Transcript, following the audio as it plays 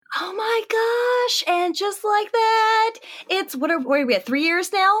Oh my gosh. And just like that, it's where are we at? 3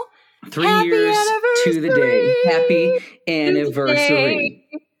 years now? 3 years to the day. Happy anniversary.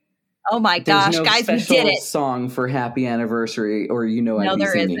 Oh my gosh, no guys, we did it. Song for happy anniversary, or I'd be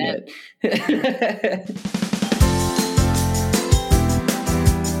singing it.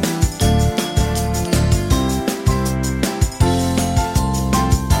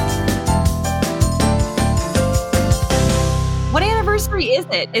 What anniversary is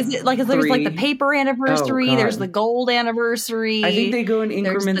it? Is it like there's like the paper anniversary? There's the gold anniversary. I think they go in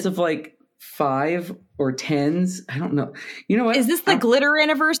increments of like 5 or 10s. I don't know. You know what? Is this the glitter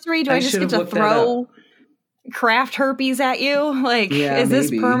anniversary? Do I just get to throw craft herpes at you? Like, is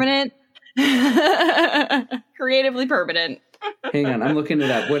this permanent? Creatively permanent. Hang on, I'm looking it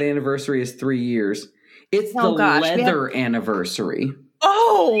up. What anniversary is 3 years? It's the leather anniversary.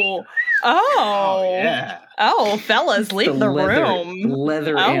 Oh, yeah. Oh, fellas, leave the room.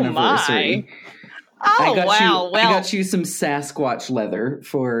 Leather anniversary. My. Oh, wow. I got you some Sasquatch leather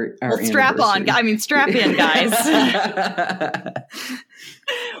for our anniversary. Strap in, guys.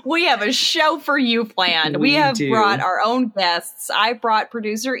 We have a show for you planned. We have brought our own guests. I brought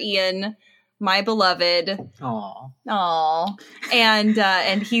producer Ian, my beloved. Aw.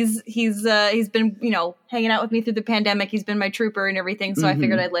 And he's been, hanging out with me through the pandemic. He's been my trooper and everything. So I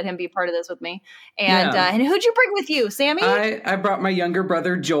figured I'd let him be part of this with me. And and who'd you bring with you, Sammy? I brought my younger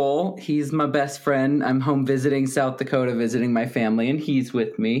brother, Joel. He's my best friend. I'm home visiting South Dakota, visiting my family, and he's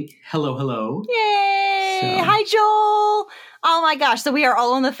with me. Hello. Yay! Hi, Joel. Oh my gosh. So we are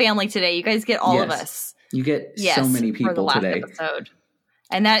all in the family today. You guys get all of us. You get so many people for the last today. Episode.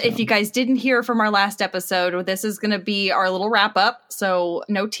 And if you guys didn't hear from our last episode, this is going to be our little wrap up. So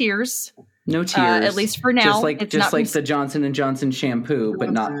no tears. No tears. At least for now. Just like the Johnson & Johnson shampoo,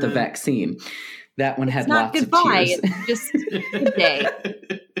 but not the vaccine. That one had lots of tears. It's just good day.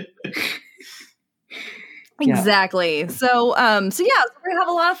 Exactly. So we're going to have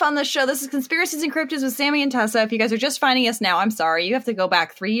a lot of fun on this show. This is Conspiracies and Cryptids with Sammy and Tessa. If you guys are just finding us now, I'm sorry. You have to go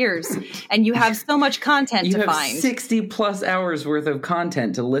back 3 years and you have so much content to find. 60 plus hours worth of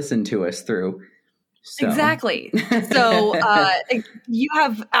content to listen to us through. So. Exactly. So you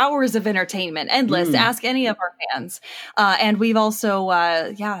have hours of entertainment, endless. Ask any of our fans. And we've also,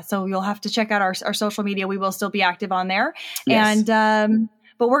 so you'll have to check out our social media. We will still be active on there. Yes. And,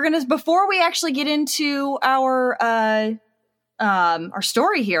 but before we actually get into our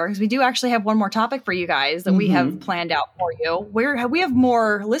story here, because we do actually have one more topic for you guys that we have planned out for you. We have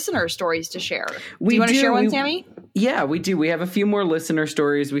more listener stories to share. Do you want to share one, Sammy? Yeah, we do. We have a few more listener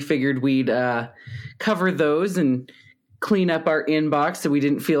stories. We figured we'd cover those and clean up our inbox so we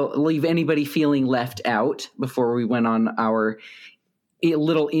didn't leave anybody feeling left out before we went on our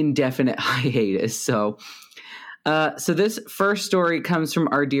little indefinite hiatus. So this first story comes from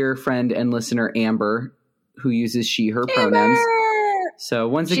our dear friend and listener, Amber, who uses she, her pronouns. So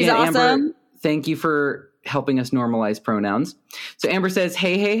once again, awesome. Amber, thank you for helping us normalize pronouns. So Amber says,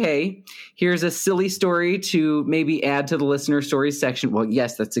 hey, here's a silly story to maybe add to the listener stories section. Well,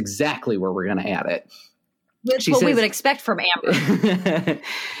 yes, that's exactly where we're going to add it. That's what we would expect from Amber.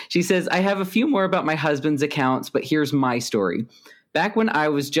 She says, I have a few more about my husband's accounts, but here's my story. Back when I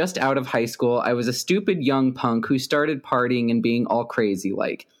was just out of high school, I was a stupid young punk who started partying and being all crazy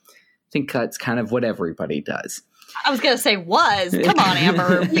like. I think that's kind of what everybody does. I was going to say was. Come on,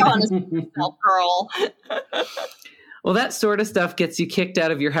 Amber. Be honest with yourself, girl. Well, that sort of stuff gets you kicked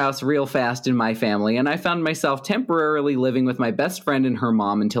out of your house real fast in my family, and I found myself temporarily living with my best friend and her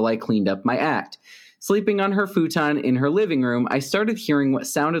mom until I cleaned up my act. Sleeping on her futon in her living room, I started hearing what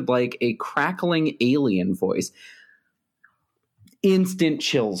sounded like a crackling alien voice. Instant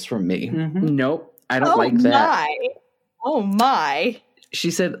chills from me. Nope, I don't like that. Oh my. She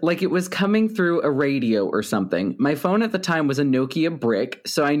said, like it was coming through a radio or something. My phone at the time was a Nokia brick,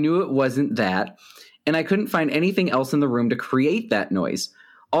 so I knew it wasn't that. And I couldn't find anything else in the room to create that noise.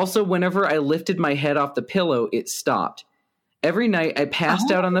 Also, whenever I lifted my head off the pillow, it stopped. Every night, I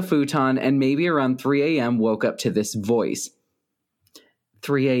passed out on the futon and maybe around 3 a.m. woke up to this voice.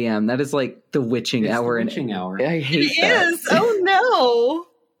 3 a.m. That is like the witching hour. The witching hour. I hate that. It is. Oh, no.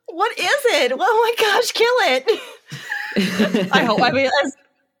 What is it? Oh, my gosh, kill it. Let's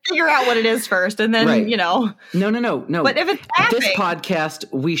figure out what it is first, and then, No. But if it's happening, this podcast,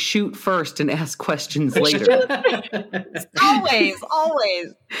 we shoot first and ask questions later.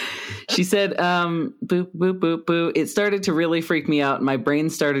 always. She said, boop, boop, boop, boop. It started to really freak me out. My brain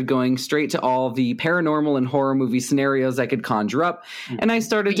started going straight to all the paranormal and horror movie scenarios I could conjure up, and I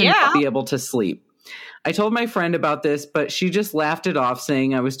started to not be able to sleep. I told my friend about this, but she just laughed it off,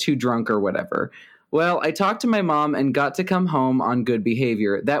 saying I was too drunk or whatever. Well, I talked to my mom and got to come home on good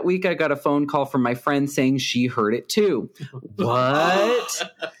behavior. That week, I got a phone call from my friend saying she heard it too.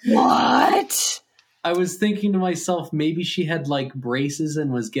 What? What? I was thinking to myself, maybe she had like braces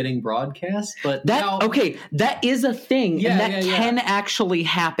and was getting broadcast, but that is a thing, and that can actually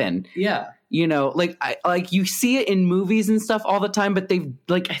happen. Yeah. You know, like you see it in movies and stuff all the time, but they've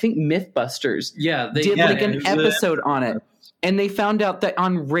I think Mythbusters did an episode on it. And they found out that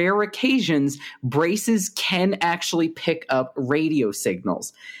on rare occasions, braces can actually pick up radio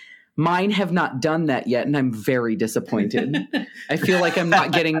signals. Mine have not done that yet, and I'm very disappointed. I feel like I'm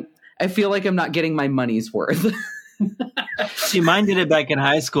not getting my money's worth. See, mine did it back in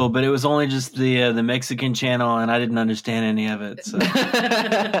high school, but it was only just the Mexican channel, and I didn't understand any of it. So.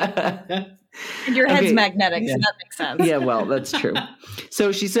 And your head's magnetic, so that makes sense. Yeah, well, that's true.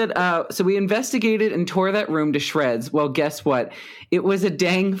 So she said, so we investigated and tore that room to shreds. Well, guess what? It was a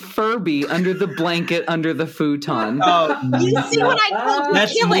dang Furby under the blanket under the futon. Oh, you see what I called you?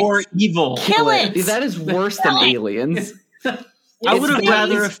 That's more evil. Kill it. That is worse than aliens. I would have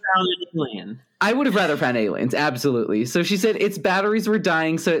rather have found an alien. I would have rather found aliens, absolutely. So she said its batteries were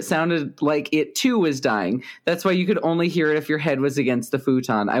dying, so it sounded like it too was dying. That's why you could only hear it if your head was against the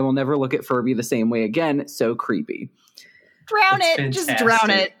futon. I will never look at Furby the same way again. So creepy. Drown it. Fantastic. Just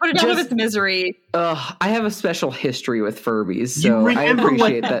drown it. Put it down with its misery. I have a special history with Furbies, so I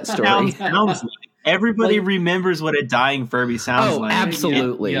appreciate that story. Sounds like. Everybody remembers what a dying Furby sounds like. Oh,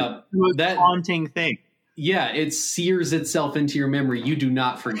 absolutely. Yeah. That haunting thing. Yeah, it sears itself into your memory. You do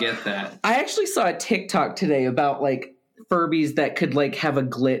not forget that. I actually saw a TikTok today about like Furbies that could like have a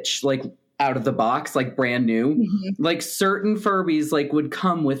glitch like out of the box, like brand new. Mm-hmm. Like certain Furbies like would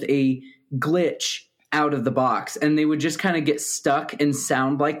come with a glitch out of the box, and they would just kind of get stuck and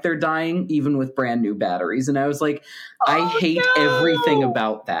sound like they're dying even with brand new batteries. And I was like, I hate everything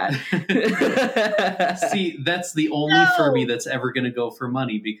about that. See, that's the only Furby that's ever going to go for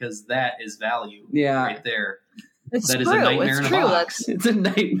money, because that is value right there. It's that true. Is a nightmare in a box. It's a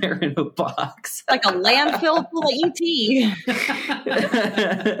nightmare in a box. Like a landfill full of ET.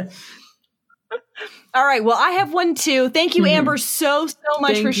 All right. Well, I have one too. Thank you, Amber, so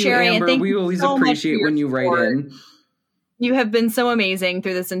much for sharing. Amber. And thank we always appreciate when you write in. You have been so amazing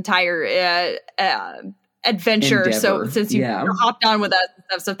through this entire adventure. Endeavor. So since you hopped on with us and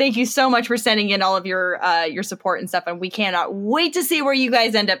stuff. So thank you so much for sending in all of your support and stuff. And we cannot wait to see where you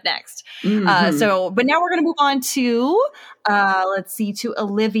guys end up next. Mm-hmm. But now we're going to move on to, to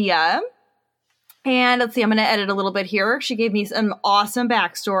Olivia. And let's see, I'm going to edit a little bit here. She gave me some awesome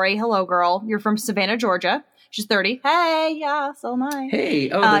backstory. Hello, girl. You're from Savannah, Georgia. She's 30. Hey, yeah, so am I. Hey,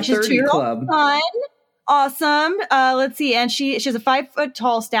 the she's 30 club. Son. Awesome. Let's see. And she has a 5-foot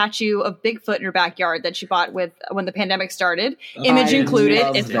tall statue of Bigfoot in her backyard that she bought when the pandemic started. Image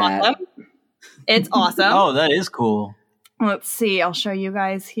included. It's awesome. It's awesome. Oh, that is cool. Let's see. I'll show you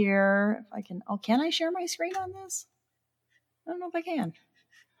guys here. If I can. Oh, can I share my screen on this? I don't know if I can.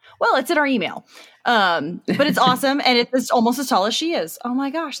 Well, it's in our email, but it's awesome, and it's almost as tall as she is. Oh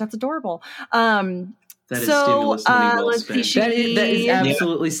my gosh, that's adorable. That is stimulus money well spent. That is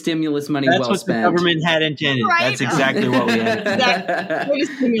absolutely stimulus money well spent. That's what the government had intended. Right? That's exactly what we had. Exactly. Way to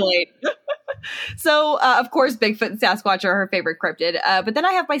stimulate. So, of course, Bigfoot and Sasquatch are her favorite cryptid. But then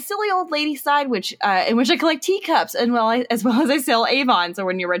I have my silly old lady side, in which I collect teacups, as well as I sell Avon. So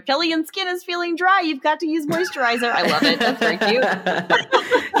when your reptilian skin is feeling dry, you've got to use moisturizer. I love it. That's very cute.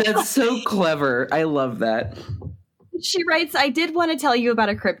 That's so clever. I love that. She writes, I did want to tell you about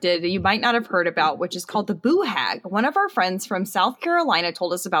a cryptid you might not have heard about, which is called the boo hag. One of our friends from South Carolina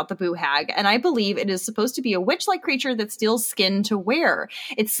told us about the boo hag, and I believe it is supposed to be a witch-like creature that steals skin to wear.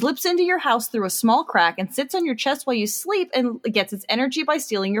 It slips into your house through a small crack and sits on your chest while you sleep and gets its energy by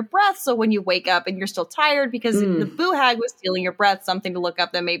stealing your breath. So when you wake up and you're still tired because the boo hag was stealing your breath, something to look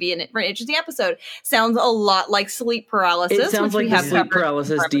up that may be an interesting episode. Sounds a lot like sleep paralysis. It sounds like the sleep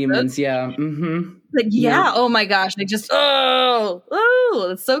paralysis demons, yeah. Mm-hmm. Like, oh my gosh, they just,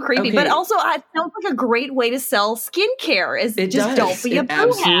 it's so creepy. Okay. But also, it sounds like a great way to sell skincare. Don't be a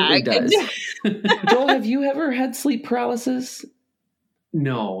boo hag. Does. Joel, have you ever had sleep paralysis?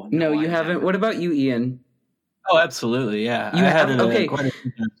 No, you haven't. What about you, Ian? Oh, absolutely, yeah. You have? Okay.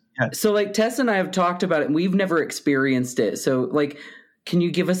 Yeah. So, like, Tess and I have talked about it, and we've never experienced it. So, like, can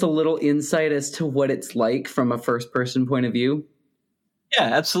you give us a little insight as to what it's like from a first-person point of view? Yeah,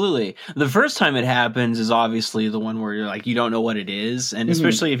 absolutely. The first time it happens is obviously the one where you're like, you don't know what it is. And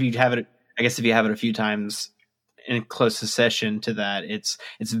especially if you have it, I guess if you have it a few times in close succession to that, it's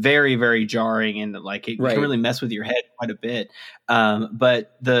very, very jarring, and like it can really mess with your head quite a bit.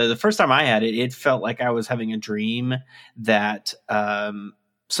 But the first time I had it, it felt like I was having a dream that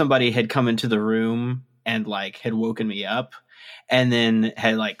somebody had come into the room and like had woken me up and then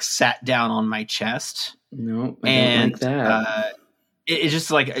had like sat down on my chest. No, I don't like that. It's just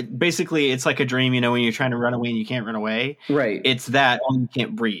like, basically it's like a dream, you know, when you're trying to run away and you can't run away. Right. It's that you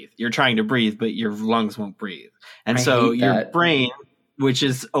can't breathe. You're trying to breathe, but your lungs won't breathe. And so your brain, which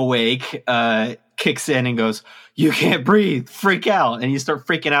is awake, kicks in and goes, you can't breathe, freak out. And you start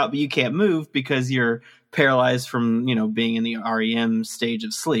freaking out, but you can't move because you're paralyzed from, you know, being in the REM stage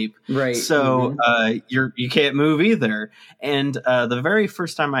of sleep. Right. So you can't move either. And the very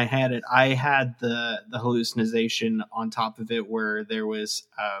first time I had it, I had the hallucination on top of it where there was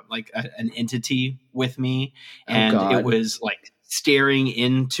like an entity with me, and it was like staring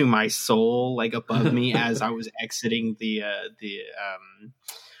into my soul, like above me as I was exiting the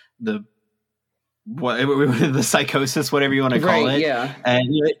psychosis, whatever you want to call it. Yeah.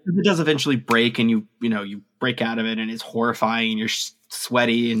 And you know, it does eventually break, and you break out of it, and it's horrifying, and you're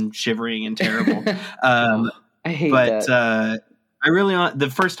sweaty and shivering and terrible. I hate that. I really,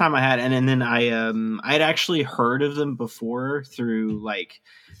 the first time I had, and then I'd actually heard of them before through like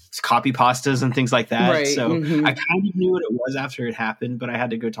copy pastas and things like that. Right. So I kind of knew what it was after it happened, but I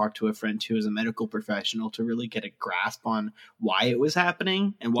had to go talk to a friend who was a medical professional to really get a grasp on why it was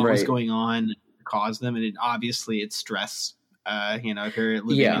happening and what was going on to cause them. And obviously it's stress. You know, if you're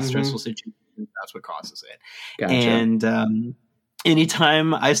living in a stressful situation, that's what causes it. Gotcha. And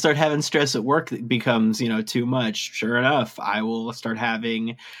anytime I start having stress at work that becomes, you know, too much, sure enough, I will start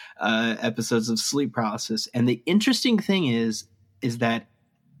having episodes of sleep paralysis. And the interesting thing is that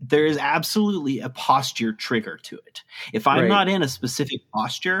there is absolutely a posture trigger to it. If I'm not in a specific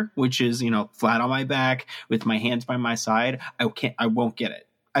posture, which is, you know, flat on my back with my hands by my side, I won't get it.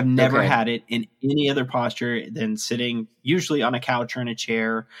 I've never had it in any other posture than sitting usually on a couch or in a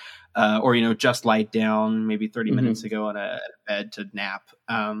chair, or, you know, just lie down maybe 30 minutes ago on a bed to nap.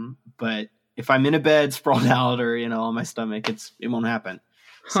 But if I'm in a bed sprawled out or, you know, on my stomach, it won't happen.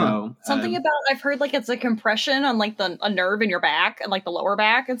 So something about, I've heard like it's a compression on like a nerve in your back and like the lower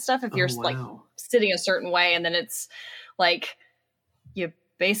back and stuff. If you're like sitting a certain way, and then it's like, you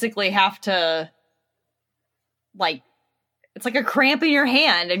basically have to like, it's like a cramp in your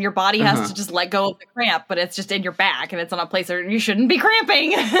hand and your body has to just let go of the cramp, but it's just in your back and it's on a place where you shouldn't be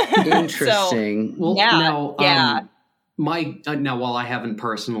cramping. Interesting. So, now while I haven't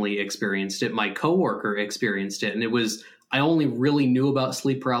personally experienced it, my coworker experienced it, and I only really knew about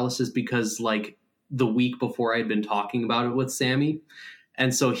sleep paralysis because like the week before I'd been talking about it with Sammy.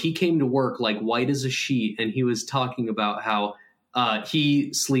 And so he came to work like white as a sheet, and he was talking about how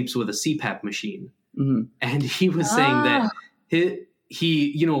he sleeps with a CPAP machine. And he was saying that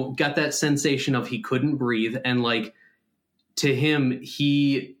he, you know, got that sensation of he couldn't breathe. And like, to him,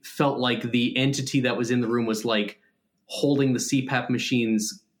 he felt like the entity that was in the room was like holding the CPAP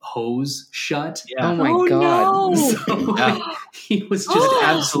machine's hose shut. Oh my God. No. So he was just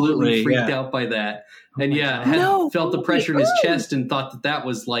absolutely freaked out by that. And felt the pressure in his chest and thought that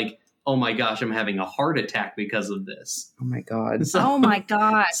was like, oh my gosh, I'm having a heart attack because of this. Oh my God. Oh my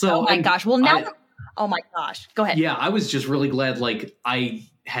God. Oh my gosh. Well, now, oh my gosh. Go ahead. Yeah, I was just really glad, like, I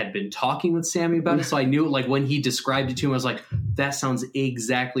had been talking with Sammy about it, so I knew, like, when he described it to him, I was like, that sounds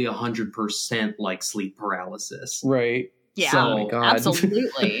exactly 100% like sleep paralysis. Right. Yeah, oh my God.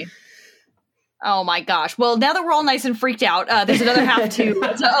 Absolutely. Oh my gosh. Well, now that we're all nice and freaked out, there's another half to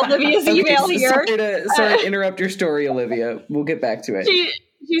Olivia's email here. Sorry to interrupt your story, Olivia. We'll get back to it.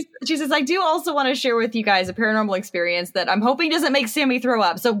 She says, I do also want to share with you guys a paranormal experience that I'm hoping doesn't make Sammy throw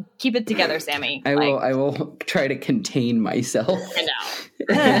up. So keep it together, Sammy. I will try to contain myself. I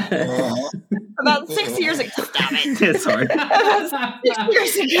know. About 6 years ago. Stop it. It's hard. About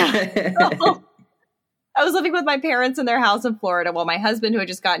 6 years ago. I was living with my parents in their house in Florida while my husband, who had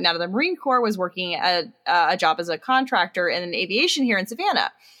just gotten out of the Marine Corps, was working at a job as a contractor in an aviation here in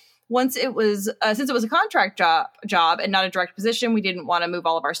Savannah. Since it was a contract job and not a direct position, we didn't want to move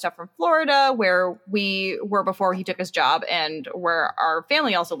all of our stuff from Florida, where we were before he took his job and where our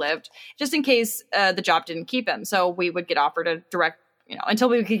family also lived, just in case the job didn't keep him. So we would get offered a direct, until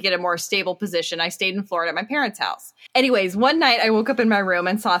we could get a more stable position. I stayed in Florida at my parents' house. Anyways, one night I woke up in my room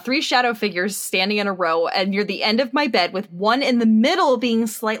and saw 3 shadow figures standing in a row and near the end of my bed, with one in the middle being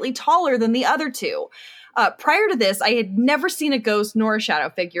slightly taller than the other 2. Prior to this, I had never seen a ghost nor a shadow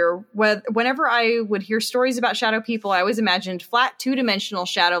figure. Whenever I would hear stories about shadow people, I always imagined flat 2-dimensional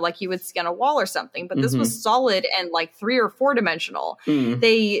shadow like you would see on a wall or something. But this was solid and like 3 or 4-dimensional.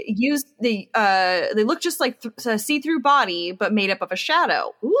 They look just like a see-through body, but made up of a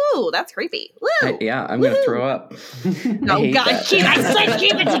shadow. Ooh, that's creepy. Woo! I'm going to throw up. Oh God, I said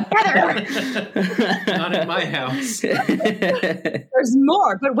keep it together. Not in my house. There's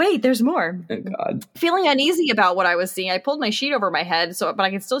more, but wait, there's more. Oh God. Feeling uneasy about what I was seeing, I pulled my sheet over my head, but I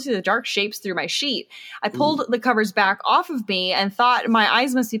could still see the dark shapes through my sheet. I pulled the covers back off of me and thought my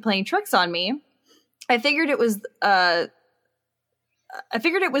eyes must be playing tricks on me. I figured it was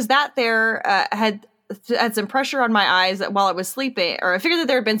that there had some pressure on my eyes while I was sleeping, or I figured that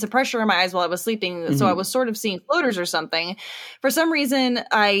there had been some pressure on my eyes while I was sleeping, so I was sort of seeing floaters or something. For some reason,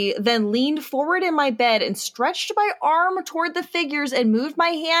 I then leaned forward in my bed and stretched my arm toward the figures and moved my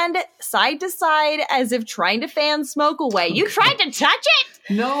hand side to side as if trying to fan smoke away. You tried to touch it?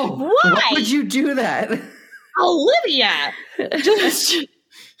 No. Why? Why would you do that? Olivia!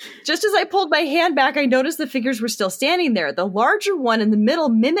 Just as I pulled my hand back, I noticed the figures were still standing there. The larger one in the middle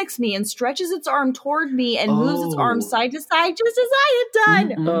mimics me and stretches its arm toward me and moves its arm side to side, just as I had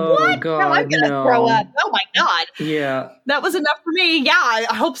done. Oh, what? God, no, I'm going to throw up. Oh, my God. Yeah. That was enough for me. Yeah, I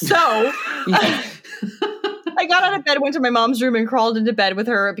hope so. I got out of bed, went to my mom's room, and crawled into bed with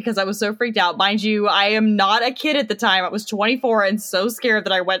her because I was so freaked out. Mind you, I am not a kid at the time. I was 24 and so scared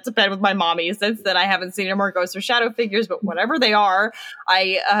that I went to bed with my mommy. Since then, I haven't seen any more ghosts or shadow figures, but whatever they are,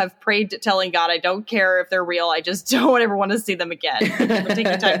 I have prayed telling God I don't care if they're real. I just don't ever want to see them again.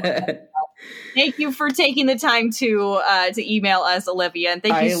 Thank you for taking the time to email us, Olivia, and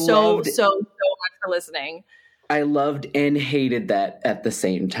thank you so much for listening. I loved and hated that at the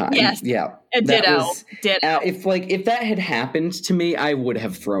same time. Yes. Yeah. Ditto. If that had happened to me, I would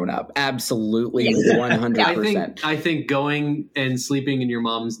have thrown up. Absolutely. 100%. I think going and sleeping in your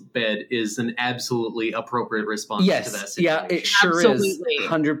mom's bed is an absolutely appropriate response to that situation. Yeah, it sure is.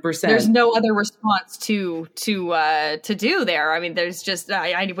 100%. There's no other response to do there. I mean, there's just,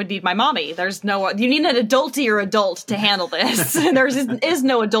 I would need my mommy. There's no, you need an adultier adult to handle this. There is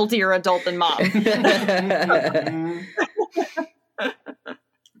no adultier adult than mom.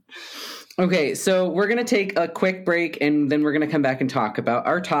 Okay, so we're going to take a quick break and then we're going to come back and talk about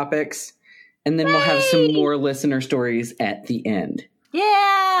our topics. And then we'll have some more listener stories at the end.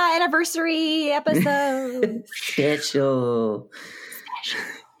 Yeah, anniversary episode. Special.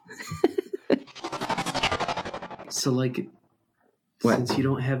 So, like, since you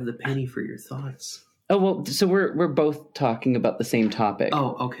don't have the penny for your thoughts. Oh, well, so we're both talking about the same topic.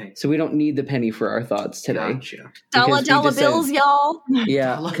 Oh, okay. So we don't need the penny for our thoughts today. Gotcha. Dollar bills, y'all.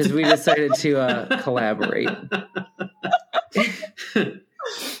 Yeah, because we decided to collaborate.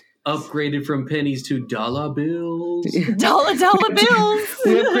 Upgraded from pennies to dollar bills. Dollar bills.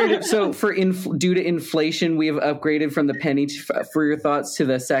 We upgraded. So due to inflation, we have upgraded from the penny for your thoughts to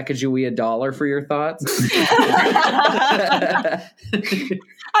the Sacagawea dollar for your thoughts.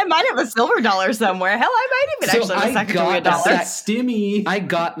 I might have a silver dollar somewhere. Hell, I might even actually have a Sacagawea dollar. That's stimmy. I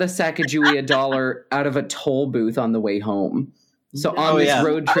got the Sacagawea dollar out of a toll booth on the way home. So on this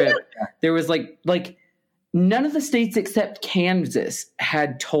road trip, there was like none of the states except Kansas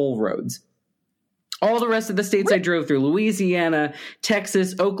had toll roads. All the rest of the states I drove through, Louisiana,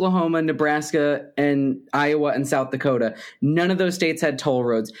 Texas, Oklahoma, Nebraska, and Iowa and South Dakota, none of those states had toll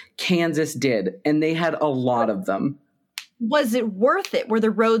roads. Kansas did, and they had a lot of them. Was it worth it? Were the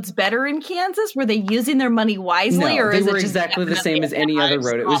roads better in Kansas? Were they using their money wisely? No, or they were exactly the same as any other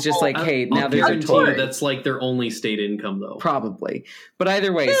road. It was just like, hey, now there's a toll. That's like their only state income, though. Probably. But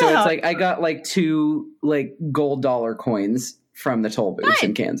either way, so it's like I got like 2 like gold dollar coins from the toll booths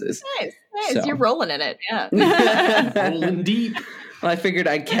in Kansas. Nice. So. You're rolling in it, yeah. Rolling deep. Well, I figured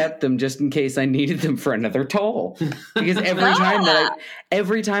I kept them just in case I needed them for another toll. Because every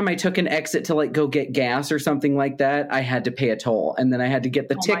time I took an exit to like go get gas or something like that, I had to pay a toll, and then I had to get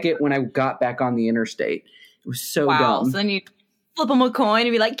the ticket when I got back on the interstate. It was so dumb. So then you flip them a coin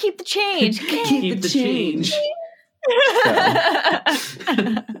and be like, "Keep the change, keep the change."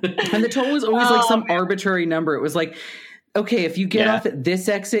 And the toll was always like some arbitrary number. It was like, okay, if you get off at this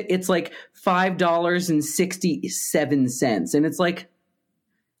exit, it's like $5.67, and it's like,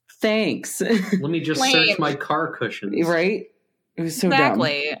 thanks. Let me just search my car cushions. Right? It was so dumb.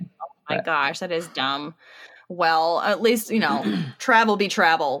 Oh my gosh, that is dumb. Well, at least, travel be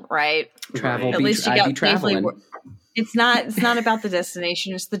travel, right? Travel at least you got traveling. It's not about the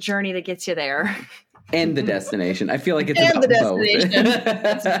destination, it's the journey that gets you there. And the destination. I feel like it's about both.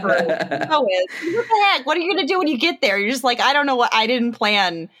 That's true. What the heck? What are you going to do when you get there? You're just like, I don't know what. I didn't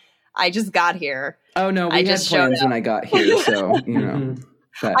plan. I just got here. Oh no, we had plans when I got here, so you know.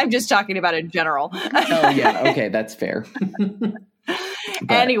 But. I'm just talking about in general. Oh yeah, okay, that's fair.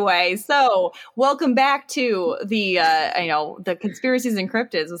 Anyway, so welcome back to the the Conspiracies and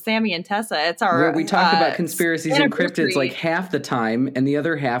Cryptids with Sammy and Tessa. It's our where we talk about conspiracies and cryptids like half the time, and the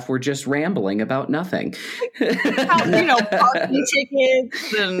other half we're just rambling about nothing. Parking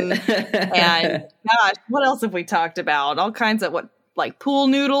tickets and gosh, what else have we talked about? All kinds of like pool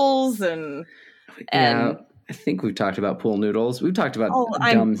noodles and yeah. I think we've talked about pool noodles. We've talked about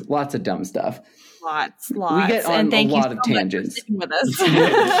lots of dumb stuff. Lots. We get on a lot of tangents. With us.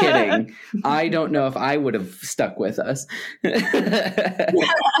 Kidding. I don't know if I would have stuck with us. All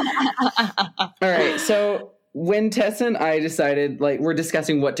right. So when Tessa and I decided, like, we're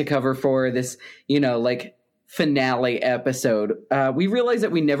discussing what to cover for this, finale episode, we realized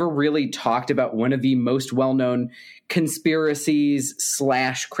that we never really talked about one of the most well-known conspiracies /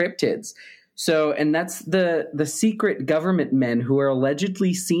 cryptids. So, and that's the secret government men who are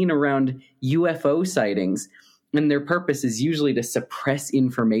allegedly seen around UFO sightings, and their purpose is usually to suppress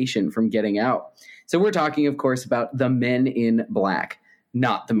information from getting out. So we're talking, of course, about the Men in Black,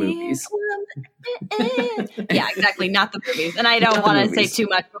 not the movies. Yeah, exactly, not the movies. And I don't want to say too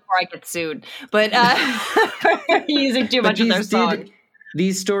much before I get sued, but using too much of their song.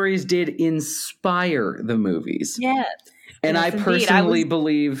 These stories did inspire the movies. Yes. And yes, I personally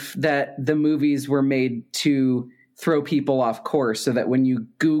believe that the movies were made to throw people off course so that when you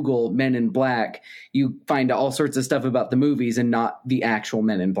Google Men in Black, you find all sorts of stuff about the movies and not the actual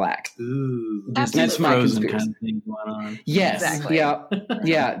Men in Black. Ooh, Disney's Frozen kind of thing going on. Yes. Exactly.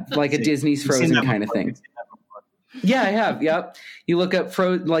 Yeah. Like a Disney's Frozen kind of thing. Yeah, I have. Yep. You look up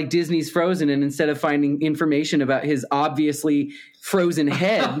Disney's Frozen, and instead of finding information about his obviously frozen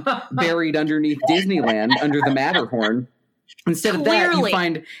head buried underneath Disneyland under the Matterhorn, instead of that, you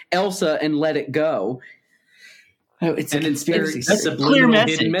find Elsa and Let It Go. Oh, it's a conspiracy. That's a clear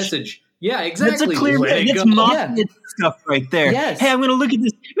hidden message. Yeah, exactly. That's a clear message. That's mafia stuff right there. Yes. Hey, I'm going to look at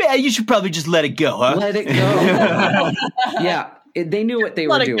this. Yeah, you should probably just let it go, huh? Let it go. Yeah. They knew what they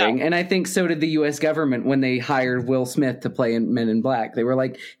were doing, and I think so did the U.S. government when they hired Will Smith to play in Men in Black. They were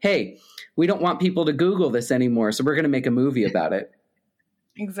like, hey, we don't want people to Google this anymore, so we're going to make a movie about it.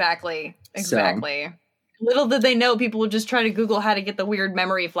 Exactly. So. Little did they know people would just try to Google how to get the weird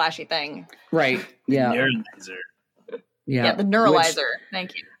memory flashy thing. Right. Yeah. Neuralizer. Yeah, the neuralizer.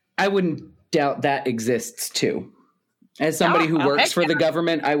 Thank you. I wouldn't doubt that exists too. As somebody who works for the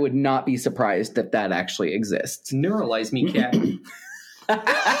government, I would not be surprised that actually exists. Neuralize me, cat.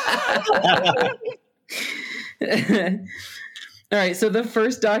 All right, so the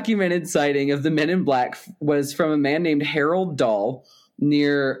first documented sighting of the Men in Black was from a man named Harold Dahl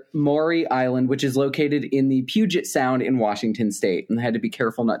near Maury Island, which is located in the Puget Sound in Washington State. And I had to be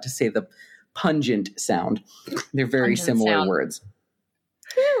careful not to say the pungent sound. They're very similar words.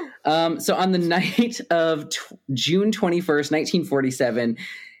 So on the night of June 21st, 1947,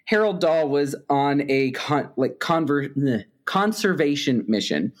 Harold Dahl was on a conservation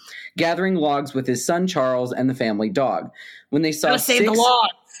mission, gathering logs with his son Charles and the family dog. When they saw save the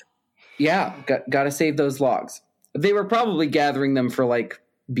logs. Yeah, got to save those logs. They were probably gathering them for like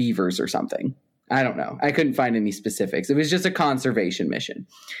beavers or something. I don't know. I couldn't find any specifics. It was just a conservation mission.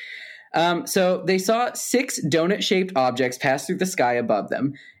 So they saw 6 donut-shaped objects pass through the sky above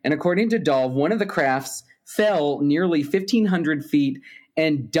them. And according to Dahl, one of the crafts fell nearly 1,500 feet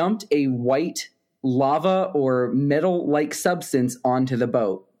and dumped a white lava or metal-like substance onto the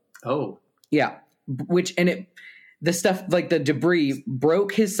boat. Oh. Yeah. The stuff, like the debris,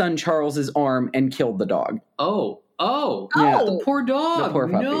 broke his son Charles's arm and killed the dog. Oh. Yeah. The poor dog. The poor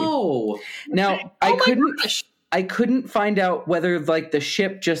puppy. No. Now, I couldn't find out whether the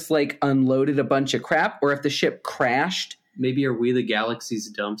ship just unloaded a bunch of crap or if the ship crashed. Maybe are we the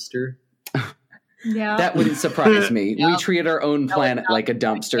galaxy's dumpster? Yeah. That wouldn't surprise me. We treat our own planet like a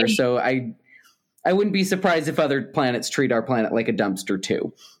dumpster, so I wouldn't be surprised if other planets treat our planet like a dumpster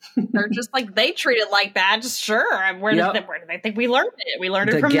too. They're just they treat it like that. Just sure. Where did they think we learned it? We learned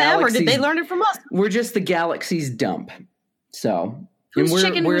it from them, or did they learn it from us? We're just the galaxy's dump. So who's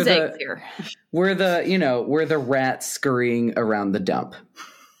chicken, who's eggs here? We're the rats scurrying around the dump,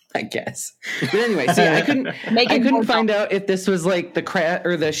 I guess. But anyway, so I couldn't find out if this was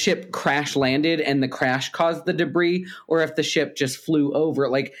the ship crash landed and the crash caused the debris, or if the ship just flew over,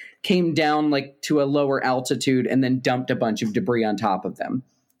 came down to a lower altitude and then dumped a bunch of debris on top of them.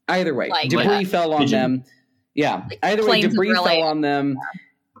 Either way, debris fell on them. Yeah. Either way, debris fell on them.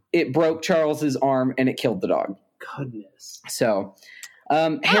 It broke Charles's arm and it killed the dog. Goodness. So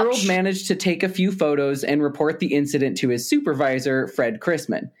Harold managed to take a few photos and report the incident to his supervisor, Fred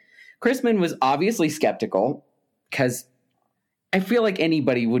Chrisman. Chrisman was obviously skeptical because I feel like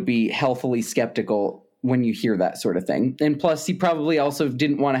anybody would be healthily skeptical when you hear that sort of thing. And plus, he probably also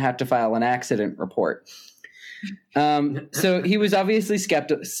didn't want to have to file an accident report. So he was obviously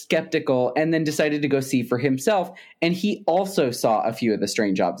skeptical and then decided to go see for himself. And he also saw a few of the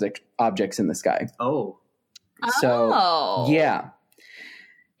strange objects in the sky. Oh. So, yeah.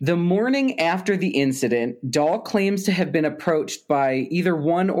 The morning after the incident, Dahl claims to have been approached by either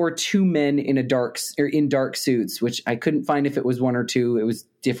one or two men in dark suits, which I couldn't find if it was one or two. It was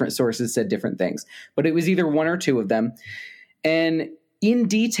different sources said different things, but it was either one or two of them. And in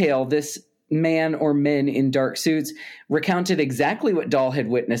detail, this man or men in dark suits recounted exactly what Dahl had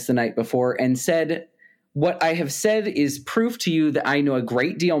witnessed the night before and said, "What I have said is proof to you that I know a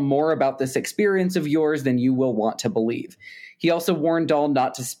great deal more about this experience of yours than you will want to believe." He also warned Dahl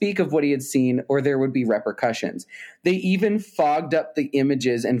not to speak of what he had seen or there would be repercussions. They even fogged up the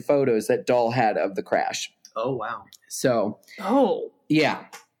images and photos that Dahl had of the crash. Oh, wow. So, yeah.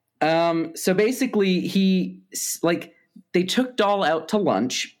 So basically they took Dahl out to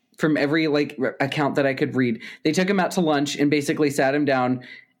lunch from every account that I could read. They took him out to lunch and basically sat him down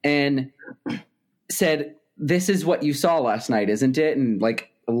and said, "This is what you saw last night, isn't it?" And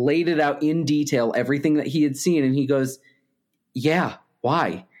laid it out in detail, everything that he had seen. And he goes, "Yeah,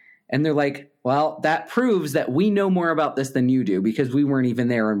 why?" And they're like, "Well, that proves that we know more about this than you do because we weren't even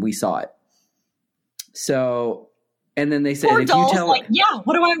there and we saw it." So, and then they said, "Poor Dahl's like, yeah,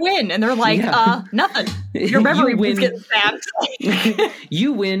 what do I win?" And they're like, nothing. Your memory wins getting stabbed.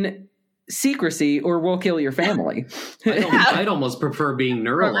 You win secrecy or we'll kill your family. I'd almost prefer being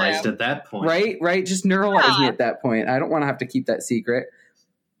neuralized at that point. Right? Just neuralize me at that point. I don't want to have to keep that secret.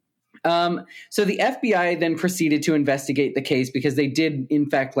 So the FBI then proceeded to investigate the case because they did, in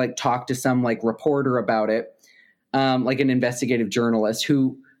fact, talk to some reporter about it, an investigative journalist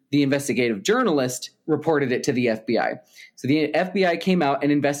who the investigative journalist reported it to the FBI. So the FBI came out and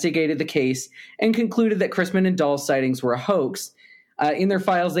investigated the case and concluded that Chrisman and Dahl's sightings were a hoax. In their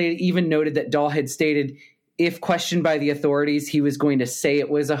files, they even noted that Dahl had stated if questioned by the authorities, he was going to say it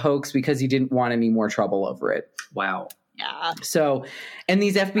was a hoax because he didn't want any more trouble over it. Wow. Yeah. So, and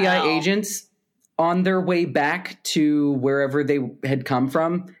these FBI agents, on their way back to wherever they had come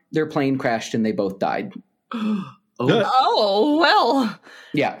from, their plane crashed and they both died. Oh, well.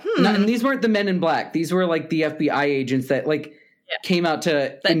 Yeah. And these weren't the men in black. These were the FBI agents that came out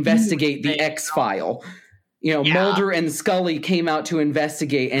to investigate the X-File. Mulder and Scully came out to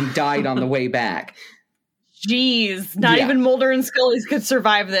investigate and died on the way back. Jeez. Not even Mulder and Scully could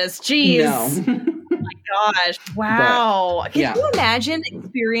survive this. Jeez. No. Gosh, wow. Can you imagine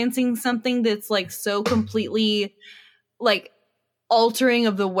experiencing something that's so completely altering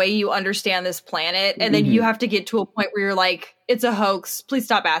of the way you understand this planet, and then you have to get to a point where you're like, it's a hoax, please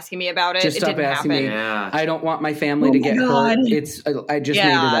stop asking me about it. Just it stop didn't asking happen. me. Yeah. I don't want my family to get hurt. I just made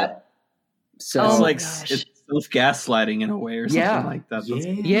it up. So it's self-gaslighting in a way or something like that.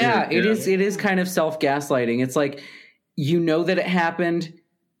 It is kind of self-gaslighting. It's that it happened.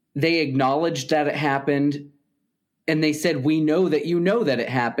 They acknowledged that it happened, and they said, "We know that you know that it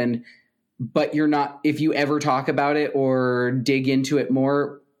happened, but you're not. If you ever talk about it or dig into it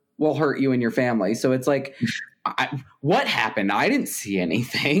more, we'll hurt you and your family." So it's what happened? I didn't see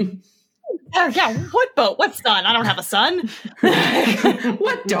anything. Yeah, what boat? What son? I don't have a son.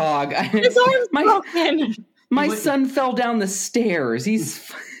 What dog? His arm's broken. My son fell down the stairs.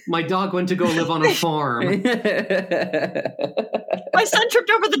 My dog went to go live on a farm. My son tripped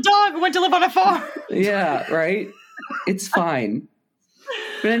over the dog and went to live on a farm. Yeah, right? It's fine.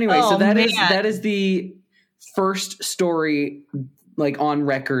 But anyway, so that is the first story on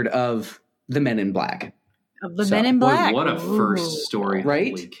record of the Men in Black. Of the Men in Black. Boy, what a first story. Right?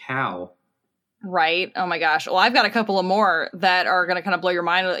 Holy cow. Right. Oh my gosh. Well, I've got a couple of more that are going to kind of blow your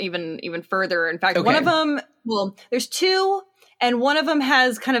mind even further. In fact, one of them, there's two, and one of them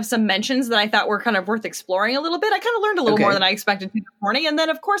has kind of some mentions that I thought were kind of worth exploring a little bit. I kind of learned a little more than I expected to this morning. And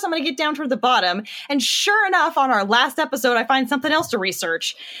then, of course, I'm going to get down toward the bottom. And sure enough, on our last episode, I find something else to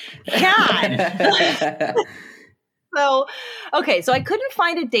research. God. So I couldn't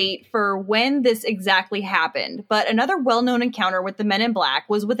find a date for when this exactly happened, but another well-known encounter with the Men in Black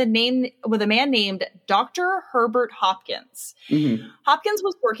was with a man named Dr. Herbert Hopkins. Mm-hmm. Hopkins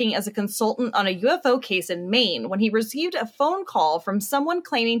was working as a consultant on a UFO case in Maine when he received a phone call from someone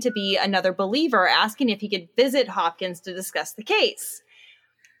claiming to be another believer asking if he could visit Hopkins to discuss the case.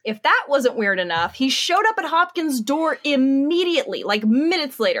 If that wasn't weird enough, he showed up at Hopkins' door immediately,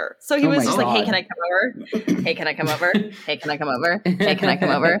 minutes later. So he was just like, "Hey, can I come over? Hey, can I come over? Hey, can I come over? Hey, can I come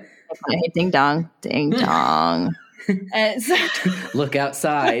over? Hey, ding dong, ding dong." Look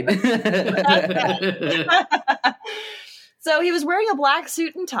outside. So he was wearing a black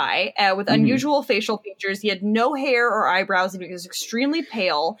suit and tie with unusual facial features. He had no hair or eyebrows, and he was extremely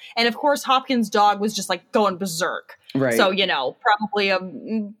pale. And of course, Hopkins' dog was just like going berserk. Right. So, probably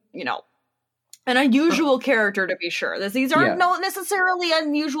an unusual character, to be sure. These aren't not necessarily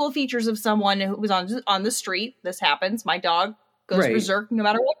unusual features of someone who was on the street. This happens. My dog goes berserk no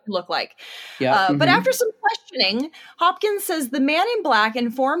matter what you look like. Yeah. But after some questioning, Hopkins says the man in black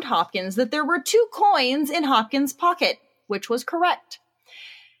informed Hopkins that there were 2 coins in Hopkins' pocket, which was correct.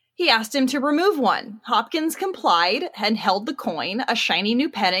 He asked him to remove one. Hopkins complied and held the coin, a shiny new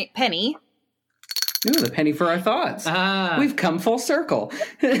penny. Ooh, the penny for our thoughts. We've come full circle.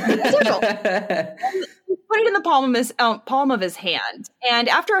 He put it in the palm of his hand. And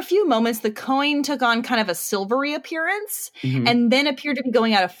after a few moments, the coin took on kind of a silvery appearance and then appeared to be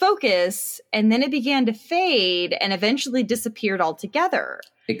going out of focus. And then it began to fade and eventually disappeared altogether.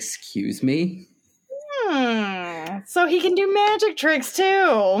 Excuse me? So he can do magic tricks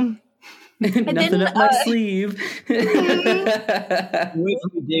too. Nothing up my sleeve. Wait for me,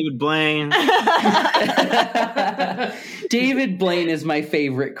 David Blaine. David Blaine is my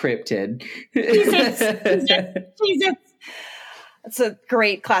favorite cryptid. Jesus. That's a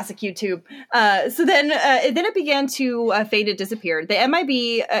great classic YouTube. So then it began to fade and disappear. The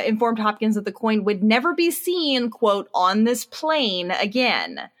MIB informed Hopkins that the coin would never be seen, quote, on this plane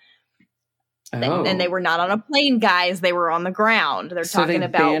again. And they were not on a plane, guys. They were on the ground. They're talking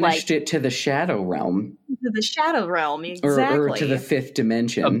about banished it to the shadow realm. To the shadow realm, exactly. Or to the 5th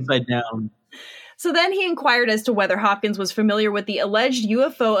dimension. Upside down. So then he inquired as to whether Hopkins was familiar with the alleged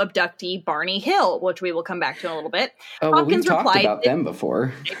UFO abductee Barney Hill, which we will come back to in a little bit. Oh, Hopkins we've talked about them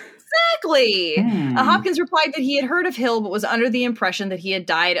before. Exactly. Hopkins replied that he had heard of Hill, but was under the impression that he had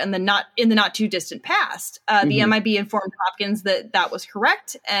died in the not too distant past. The MIB informed Hopkins that was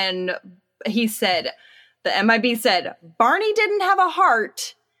correct, and the MIB said, Barney didn't have a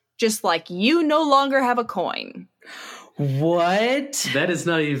heart, just like you no longer have a coin. What? That is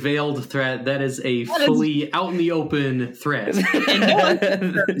not a veiled threat. That is fully out in the open threat.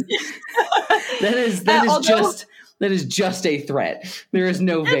 That is just a threat. There is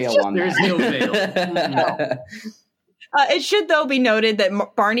no veil on that. There is no veil. It should, though, be noted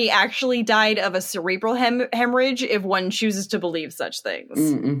that Barney actually died of a cerebral hemorrhage, if one chooses to believe such things.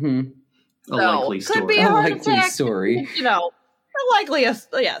 A likely story. Could be a heart attack, story.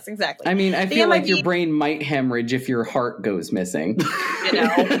 Yes, exactly. I mean, I feel like your brain might hemorrhage if your heart goes missing. You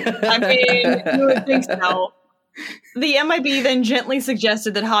would think so. The MIB then gently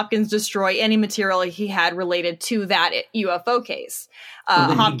suggested that Hopkins destroy any material he had related to that UFO case.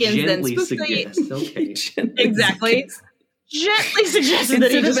 Hopkins then spookily... Exactly. Gently suggested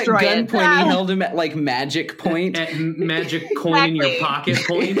that he destroy it. Instead of at gunpoint, he held him at magic point. At magic coin in your pocket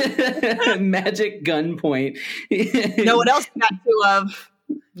point. Magic gun point. You know what else you got 2 of?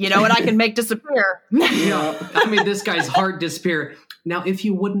 You know what I can make disappear? I made this guy's heart disappear. Now, if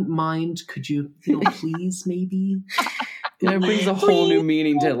you wouldn't mind, could you please, maybe? It brings a whole new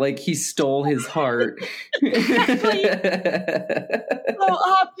meaning to, he stole his heart. Exactly. So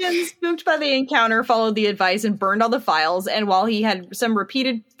Hopkins, spooked by the encounter, followed the advice and burned all the files. And while he had some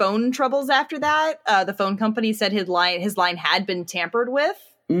repeated phone troubles after that, the phone company said his line had been tampered with.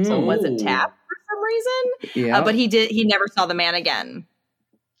 So it wasn't tapped for some reason. Yeah. But he never saw the man again.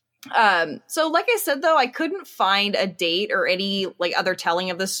 So like I said, though, I couldn't find a date or any other telling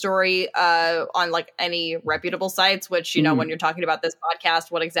of this story on any reputable sites, which, when you're talking about this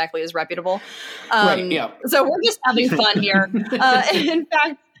podcast, what exactly is reputable? Right, yeah. So we're just having fun here. In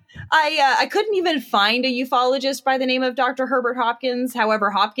fact, I couldn't even find a ufologist by the name of Dr. Herbert Hopkins.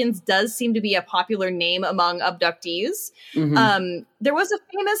 However, Hopkins does seem to be a popular name among abductees. There was a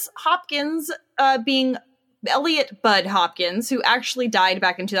famous Hopkins being Elliot Bud Hopkins, who actually died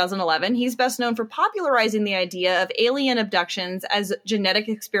back in 2011. He's best known for popularizing the idea of alien abductions as genetic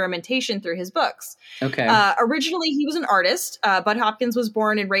experimentation through his books. Okay. Originally, he was an artist. Bud Hopkins was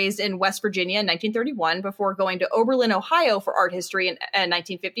born and raised in West Virginia in 1931 before going to Oberlin, Ohio for art history in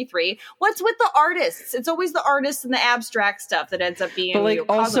 1953. What's with the artists? It's always the artists and the abstract stuff that ends up being... But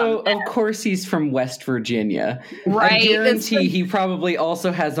also, of course, he's from West Virginia. Right. I guarantee he probably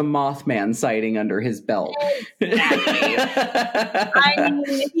also has a Mothman sighting under his belt. Exactly. I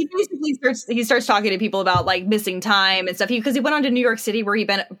mean, he basically starts talking to people about missing time and stuff. Because he went on to New York City where he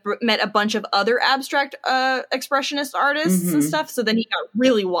met a bunch of other abstract expressionist artists and stuff. So then he got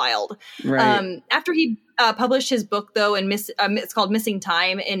really wild. Right. After he published his book, though, and it's called Missing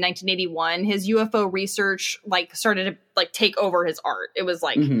Time in 1981, his UFO research started to take over his art. It was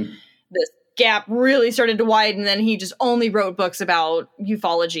this gap really started to widen. And then he just only wrote books about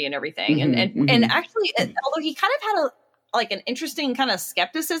ufology and everything. And actually, although he kind of had an interesting kind of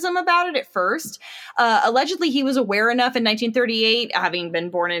skepticism about it at first. Allegedly, he was aware enough in 1938, having been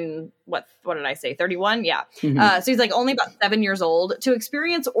born in, what did I say, 31? Yeah. So he's like only about 7 years old, to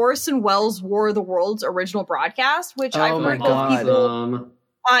experience Orson Welles' War of the Worlds original broadcast, which I've heard both people...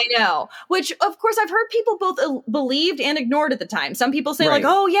 I know. Which, of course, I've heard people both believed and ignored at the time. Some people say, like,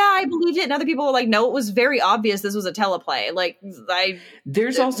 oh, yeah, I believed it. And other people were like, no, it was very obvious this was a teleplay. Like,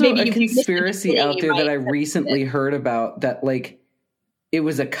 there's also a conspiracy out there that I recently heard about that, like, it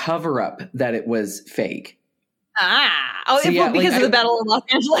was a cover-up that it was fake. Because of the Battle of Los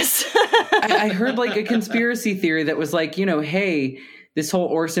Angeles. I heard, like, a conspiracy theory that was like, hey, this whole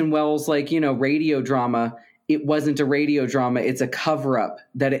Orson Welles, like, radio drama, it wasn't a radio drama. It's a cover up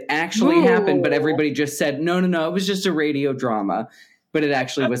that it actually happened, but everybody just said, no, it was just a radio drama, but it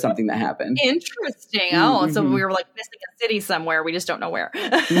actually was something that happened. Interesting. So we were like missing a city somewhere. We just don't know where.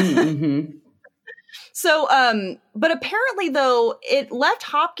 So, but apparently though, it left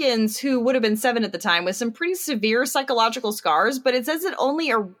Hopkins, who would have been 7 at the time, with some pretty severe psychological scars, but it says it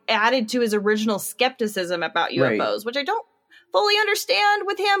only added to his original skepticism about UFOs, which I don't fully understand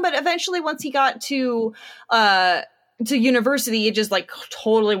with him, but eventually once he got to university, it just like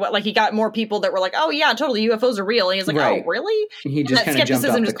totally like he got more people that were like, oh yeah, totally, UFOs are real, and he's like, oh really? He just kind of jumped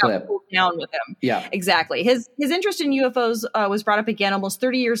off the cliff. Got down with him. Yeah, exactly. His interest in UFOs was brought up again almost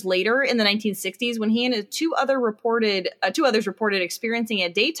 30 years later in the 1960s when he and two others reported experiencing a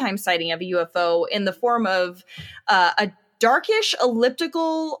daytime sighting of a UFO in the form of a darkish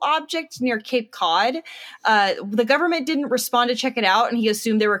elliptical object near Cape Cod. The government didn't respond to check it out, and he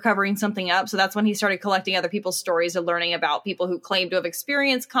assumed they were covering something up. So that's when he started collecting other people's stories and learning about people who claimed to have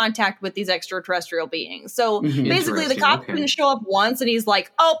experienced contact with these extraterrestrial beings. So basically, the cops didn't show up once, and he's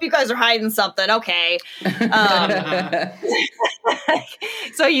like, "Oh, you guys are hiding something. Okay."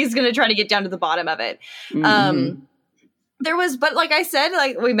 So he's going to try to get down to the bottom of it. There was, but like I said,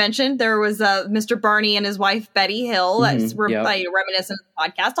 like we mentioned, there was Mr. Barney and his wife, Betty Hill. That's reminiscent of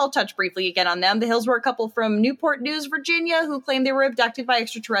the podcast. I'll touch briefly again on them. The Hills were a couple from Newport News, Virginia, who claimed they were abducted by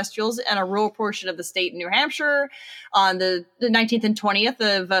extraterrestrials in a rural portion of the state in New Hampshire on the 19th and 20th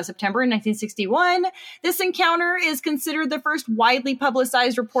of September in 1961. This encounter is considered the first widely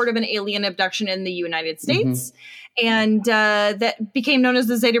publicized report of an alien abduction in the United States. And that became known as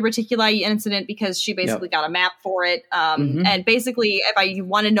the Zeta Reticuli incident because she basically got a map for it. And basically, if you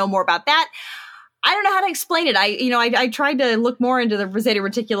want to know more about that, I don't know how to explain it. I tried to look more into the Zeta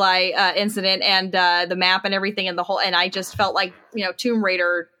Reticuli incident and the map and everything and and I just felt like, Tomb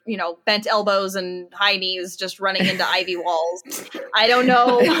Raider, bent elbows and high knees just running into ivy walls. I don't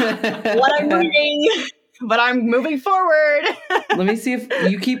know what I'm reading. But I'm moving forward. Let me see if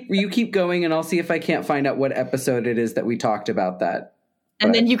you keep going, and I'll see if I can't find out what episode it is that we talked about that.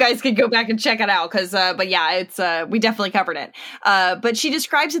 And then you guys can go back and check it out because, but yeah, it's we definitely covered it. But she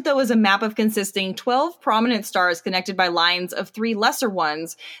describes it though as a map of consisting 12 prominent stars connected by lines of 3 lesser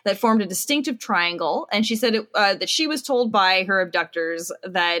ones that formed a distinctive triangle. And she said that she was told by her abductors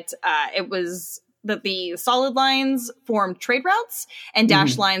that that the solid lines formed trade routes and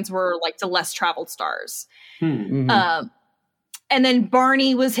dashed lines were like to less traveled stars. And then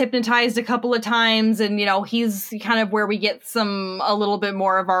Barney was hypnotized a couple of times, and he's kind of where we get a little bit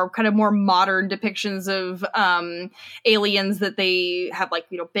more of our kind of more modern depictions of aliens, that they have like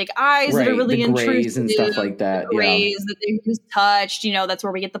big eyes that are really intrusive and stuff like that. Rays that they just touched. That's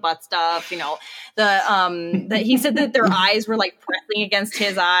where we get the butt stuff. That he said that their eyes were like pressing against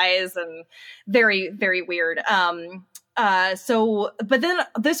his eyes, and very, very weird. But then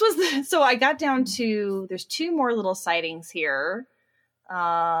so I got down to, there's 2 more little sightings here.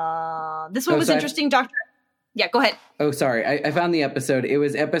 This one was interesting, Doctor. Yeah, go ahead. Oh, sorry. I found the episode. It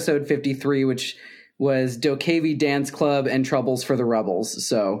was episode 53, which was Dokavi Dance Club and Troubles for the Rebels.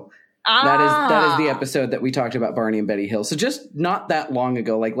 So that is the episode that we talked about Barney and Betty Hill. So just not that long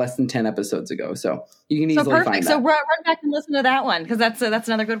ago, like less than 10 episodes ago. So you can easily find that. So run back and listen to that one, because that's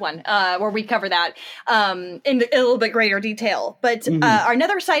another good one where we cover that in a little bit greater detail. But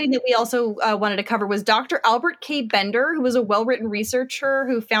another sighting that we also wanted to cover was Dr. Albert K. Bender, who was a well-written researcher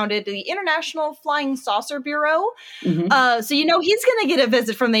who founded the International Flying Saucer Bureau. So he's going to get a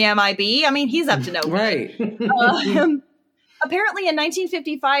visit from the MIB. I mean, he's up to no good. Right. Apparently in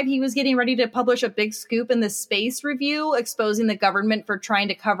 1955, he was getting ready to publish a big scoop in the Space Review exposing the government for trying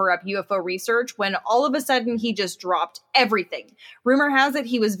to cover up UFO research when all of a sudden he just dropped everything. Rumor has it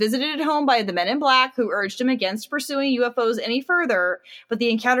he was visited at home by the Men in Black who urged him against pursuing UFOs any further, but the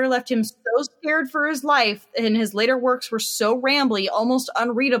encounter left him so scared for his life and his later works were so rambly, almost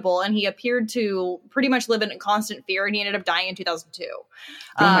unreadable, and he appeared to pretty much live in constant fear and he ended up dying in 2002.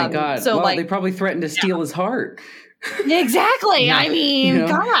 Oh my God. So well, they probably threatened to steal his heart. Exactly. Yeah. I mean,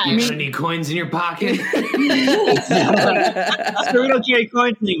 God. You got any coins in your pocket? So we don't carry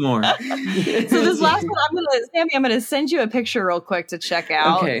coins anymore. So this last one, I'm gonna send you a picture real quick to check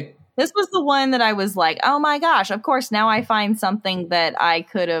out. Okay. This was the one that I was like, oh my gosh, of course, now I find something that I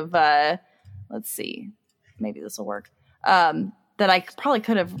could have, let's see, maybe this will work, that I probably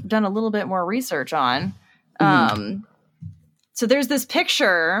could have done a little bit more research on. So there's this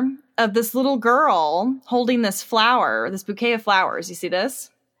picture of this little girl holding this flower, this bouquet of flowers. You see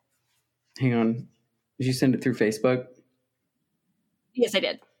this? Hang on. Did you send it through Facebook? Yes, I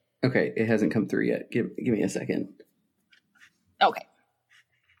did. Okay. It hasn't come through yet. Give me a second. Okay.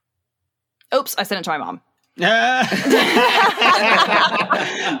 Oops. I sent it to my mom.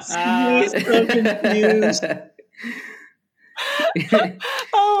 So confused.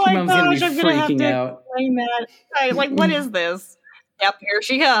 Oh my gosh, I'm gonna have to explain that. Like, what is this? Yep, here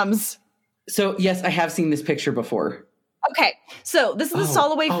she comes. So, yes, I have seen this picture before. Okay, so this is the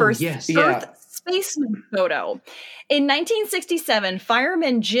Soloway first Earth spaceman photo. In 1967,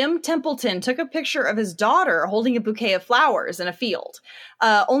 fireman Jim Templeton took a picture of his daughter holding a bouquet of flowers in a field,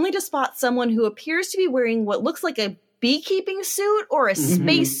 only to spot someone who appears to be wearing what looks like a beekeeping suit or a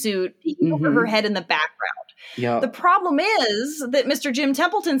space suit peeking over her head in the background. Yep. The problem is that Mr. Jim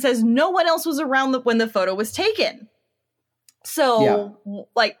Templeton says no one else was around when the photo was taken. So,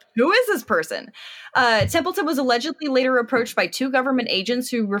 like, who is this person? Templeton was allegedly later approached by two government agents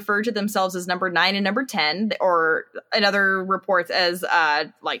who referred to themselves as number 9 and number 10, or in other reports as,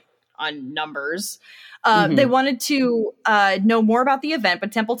 like, on numbers. They wanted to know more about the event,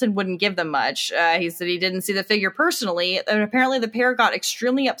 but Templeton wouldn't give them much. He said he didn't see the figure personally, and apparently the pair got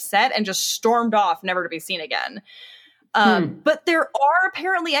extremely upset and just stormed off, never to be seen again. But there are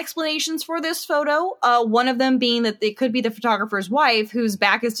apparently explanations for this photo. One of them being that it could be the photographer's wife whose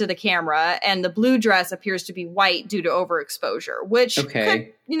back is to the camera, and the blue dress appears to be white due to overexposure, which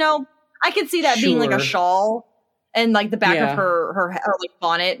could, I could see that being like a shawl. And like the back of her like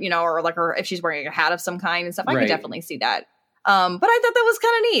bonnet, or like if she's wearing a hat of some kind and stuff, I could definitely see that. But I thought that was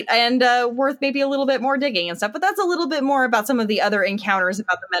kind of neat and worth maybe a little bit more digging and stuff. But that's a little bit more about some of the other encounters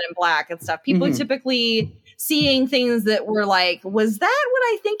about the Men in Black and stuff. People typically seeing things that were like, was that what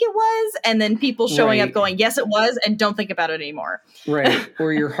I think it was? And then people showing up going, yes, it was, and don't think about it anymore. Right.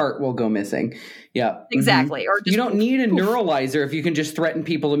 Or your heart will go missing. Yeah. Exactly. Or you don't need a neuralizer if you can just threaten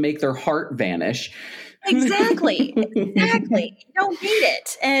people to make their heart vanish. Exactly. You don't need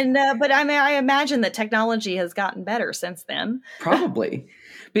it. And but I mean, I imagine that technology has gotten better since then. Probably.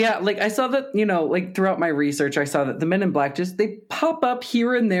 But yeah, like I saw that, like throughout my research, I saw that the Men in Black they pop up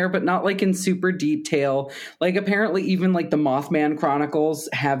here and there, but not like in super detail. Like apparently even like the Mothman Chronicles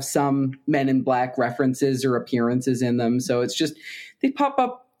have some Men in Black references or appearances in them. So it's just, they pop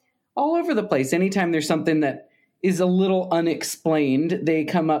up all over the place. Anytime there's something that is a little unexplained, they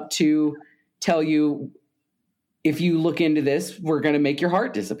come up to tell you, if you look into this, we're going to make your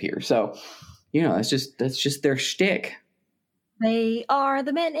heart disappear. So, that's just their shtick. They are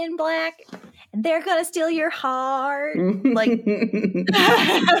the Men in Black, and they're going to steal your heart. Like,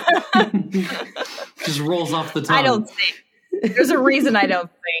 just rolls off the tongue. I don't sing. There's a reason I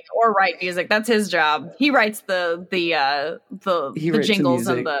don't sing or write music. That's his job. He writes the jingles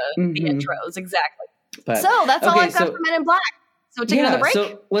and the intros. Exactly. But, so that's all I've got for Men in Black. So take another break?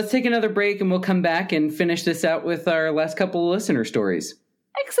 So let's take another break and we'll come back and finish this out with our last couple of listener stories.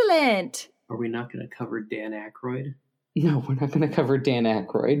 Excellent. Are we not going to cover Dan Aykroyd? No, we're not going to cover Dan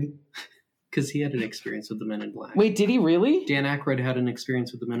Aykroyd. Because he had an experience with the Men in Black. Wait, did he really? Dan Aykroyd had an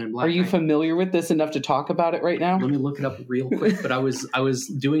experience with the Men in Black. Are you familiar with this enough to talk about it right now? Let me look it up real quick. But I was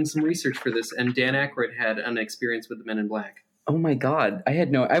doing some research for this, and Dan Aykroyd had an experience with the Men in Black. Oh my God.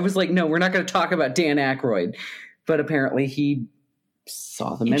 I was like, no, we're not going to talk about Dan Aykroyd. But apparently he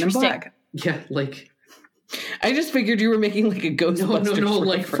saw the Men in Black. Yeah, like... I just figured you were making like a Ghostbusters. No,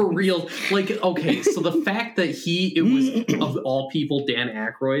 like for real. Like, okay, so the fact that it was, of all people, Dan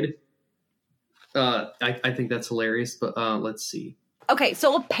Aykroyd, I think that's hilarious, but let's see. Okay,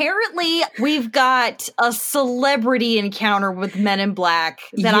 so apparently we've got a celebrity encounter with Men in Black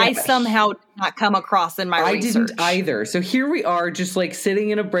that I somehow did not come across in my research. I didn't either. So here we are just like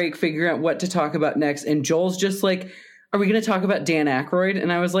sitting in a break figuring out what to talk about next, and Joel's just like, are we going to talk about Dan Aykroyd?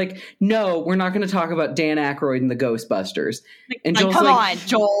 And I was like, no, we're not going to talk about Dan Aykroyd and the Ghostbusters. And Joel's come on,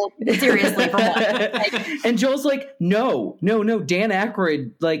 Joel. Seriously, for what? And Joel's like, no. Dan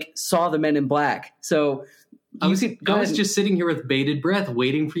Aykroyd like saw the Men in Black. So I was just sitting here with bated breath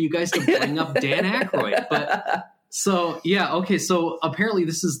waiting for you guys to bring up Dan Aykroyd. But so, yeah, okay. So apparently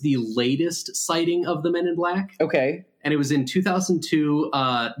this is the latest sighting of the Men in Black. Okay. And it was in 2002.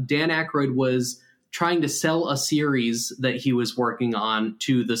 Dan Aykroyd was trying to sell a series that he was working on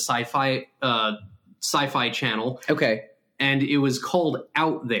to the sci-fi channel. Okay. And it was called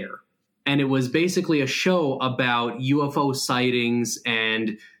Out There. And it was basically a show about UFO sightings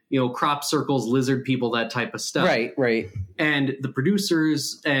and, crop circles, lizard people, that type of stuff. Right. And the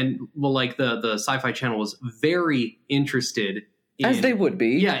producers and, the sci-fi channel was very interested in, as they would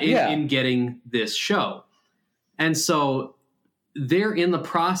be. In getting this show. And so they're in the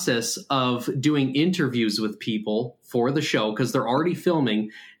process of doing interviews with people for the show because they're already filming.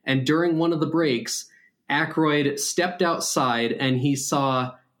 And during one of the breaks, Aykroyd stepped outside and he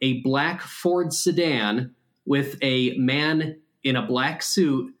saw a black Ford sedan with a man in a black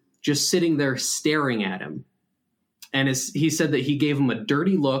suit just sitting there staring at him. And he said that he gave him a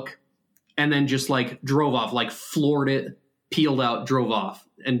dirty look and then just drove off, floored it, peeled out, drove off.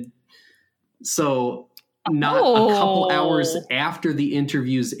 And so not a couple hours after the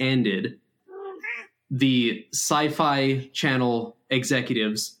interviews ended, the Sci-Fi Channel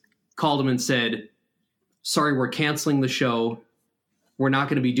executives called him and said, sorry, we're canceling the show. We're not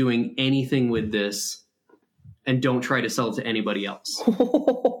going to be doing anything with this. And don't try to sell it to anybody else.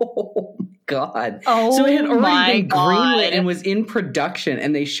 Oh, God. Oh, so it had already been greenlit and was in production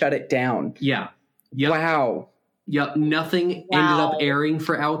and they shut it down. Yeah. Yep. Wow. Yep. Nothing ended up airing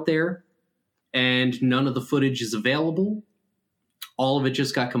for Out There. And none of the footage is available. All of it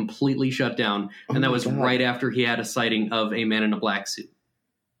just got completely shut down. And that was right after he had a sighting of a man in a black suit.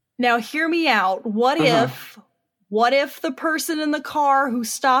 Now, hear me out. What if the person in the car who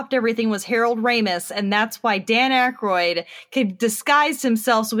stopped everything was Harold Ramis, and that's why Dan Aykroyd could disguise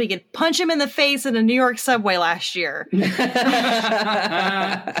himself so we could punch him in the face in a New York subway last year?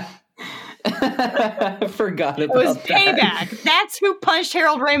 I forgot about that. It was Payback. That's who punched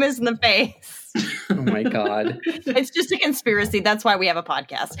Harold Ramis in the face. Oh my God. It's just a conspiracy. That's why we have a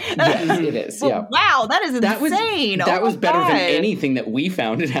podcast. Yes, it is. Yeah. Wow, that is insane. That was better than anything that we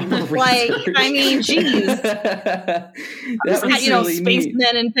found in our research. I mean, geez.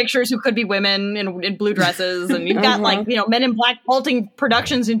 Spacemen in pictures who could be women in blue dresses. And you've got Men in Black halting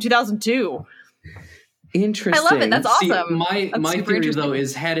productions in 2002. Interesting. I love it. That's awesome. My theory, though,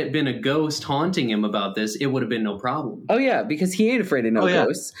 is had it been a ghost haunting him about this, it would have been no problem. Oh, yeah, because he ain't afraid of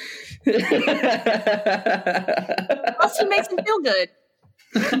ghosts. Plus, he makes him feel good.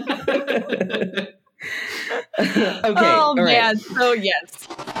 Okay. Oh, man. So, yes.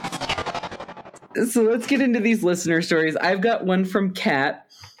 So let's get into these listener stories. I've got one from Cam.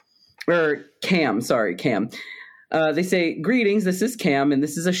 They say, greetings, this is Cam, and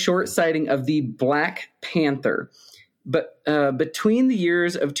this is a short sighting of the Black Panther. But between the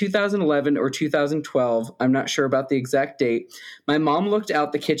years of 2011 or 2012, I'm not sure about the exact date, my mom looked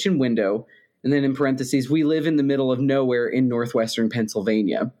out the kitchen window, and then in parentheses, we live in the middle of nowhere in northwestern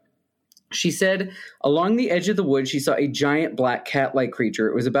Pennsylvania. She said, along the edge of the woods, she saw a giant black cat-like creature.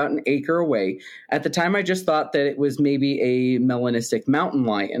 It was about an acre away. At the time, I just thought that it was maybe a melanistic mountain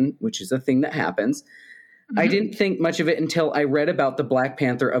lion, which is a thing that happens. I didn't think much of it until I read about the Black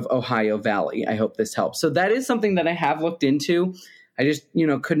Panther of Ohio Valley. I hope this helps. So that is something that I have looked into. I just,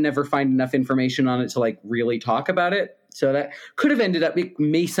 could never find enough information on it to really talk about it. So that could have it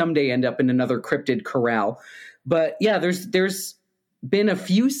may someday end up in another cryptid corral. But yeah, there's been a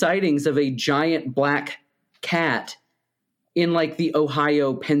few sightings of a giant black cat in the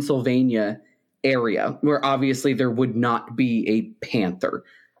Ohio, Pennsylvania area where obviously there would not be a panther.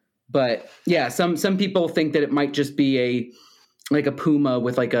 But yeah, some people think that it might just be a puma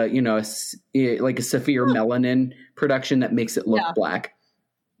with a severe melanin production that makes it look black.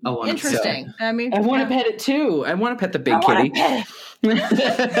 Interesting. So, I want to pet it too. I want to pet the big kitty.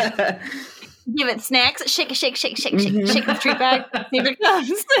 Give it snacks. Shake the treat bag. See if it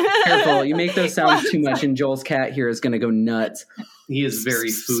comes. Careful, you make those sounds too much, and Joel's cat here is going to go nuts. He is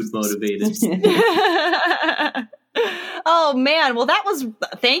very food motivated. Oh man, well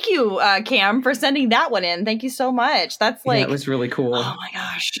thank you, Cam, for sending that one in. Thank you so much. That's that was really cool. Oh my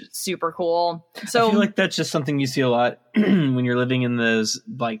gosh, super cool. So I feel like that's just something you see a lot when you're living in those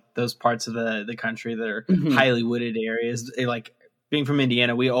parts of the country that are highly wooded areas. being from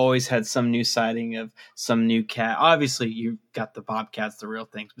Indiana, we always had some new sighting of some new cat. Obviously, you got the bobcats, the real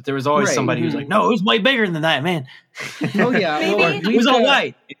things, but there was always somebody who's like, no, it was way bigger than that, man. Oh, yeah. It was all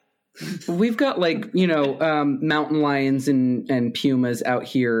white. We've got mountain lions and pumas out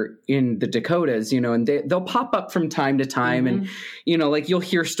here in the Dakotas, and they'll pop up from time to time. And, you'll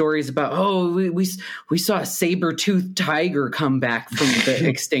hear stories about, we saw a saber-toothed tiger come back from the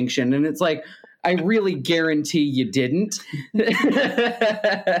extinction. And it's like, I really guarantee you didn't. It's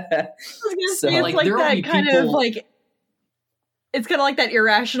like that kind of like, it's kind of like that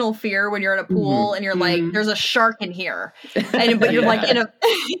irrational fear when you're in a pool and you're like, there's a shark in here. But you're like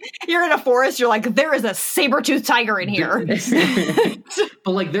you're in a forest. You're like, there is a saber-toothed tiger in here.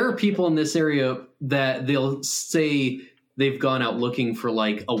 But like, there are people in this area that they'll say they've gone out looking for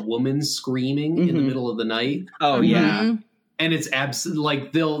like a woman screaming in the middle of the night. Oh yeah. And it's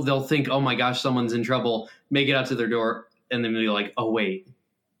like they'll think, oh my gosh, someone's in trouble, make it out to their door, and then be like, oh wait,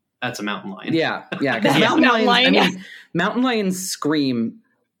 that's a mountain lion. Yeah. Because mountain lions scream,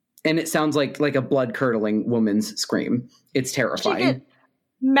 and it sounds like a blood curdling woman's scream. It's terrifying.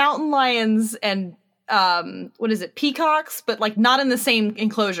 Mountain lions and peacocks, but like not in the same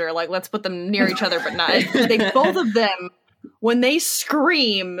enclosure. Like, let's put them near each other, but not. Both of them, when they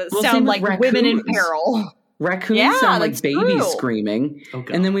scream, sound like women in peril. Raccoons sound like babies screaming. Oh,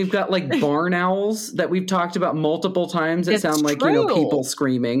 and then we've got like barn owls that we've talked about multiple times that sound like, people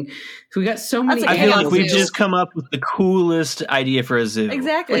screaming. So we got so many. I feel like we've just come up with the coolest idea for a zoo.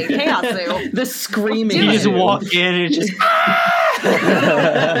 Exactly. Chaos zoo. The screaming. You just walk in and it's just. You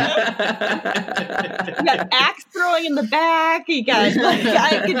got axe throwing in the back. You got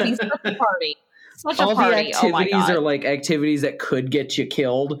it could be such a party. All the activities are like activities that could get you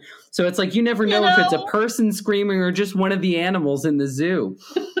killed. So it's like you never know if it's a person screaming or just one of the animals in the zoo.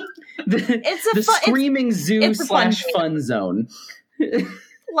 The screaming zoo / fun zone.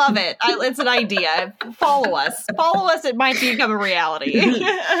 Love it. It's an idea. Follow us. It might become a reality.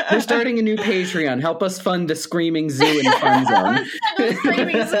 We're starting a new Patreon. Help us fund a screaming zoo and fun zone.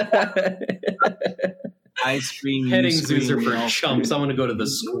 Ice cream. Petting zoos are for chumps. I want to go to the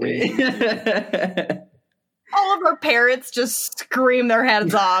scream. All of our parrots just scream their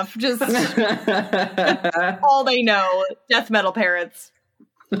heads off. Just all they know. Death metal parrots.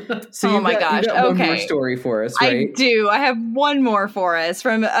 So oh my gosh. You got one more story for us, right? I do. I have one more for us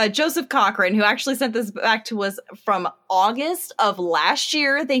from Joseph Cochran, who actually sent this back to us from August of last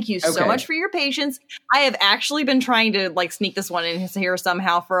year. Thank you so much for your patience. I have actually been trying to sneak this one in here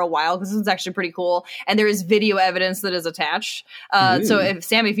somehow for a while because this is actually pretty cool. And there is video evidence that is attached. So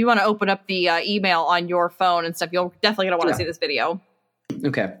Sammy, if you want to open up the email on your phone and stuff, you're definitely going to want to see this video.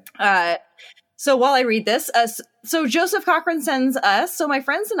 Okay. So while I read this, so Joseph Cochran sends us, so my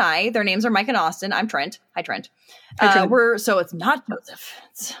friends and I, their names are Mike and Austin. I'm Trent. Hi, Trent. So it's not Joseph.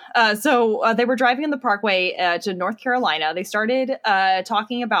 They were driving in the Parkway to North Carolina. They started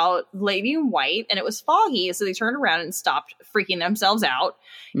talking about Lady in White, and it was foggy, so they turned around and stopped freaking themselves out,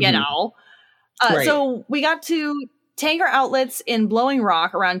 you know. So we got to Tanger Outlets in Blowing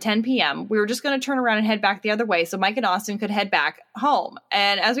Rock around 10 p.m. We were just going to turn around and head back the other way so Mike and Austin could head back home.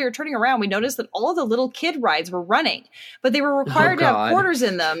 And as we were turning around, we noticed that all of the little kid rides were running, but they were required to have quarters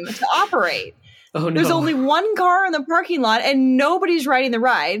in them to operate. Oh, no. There's only one car in the parking lot and nobody's riding the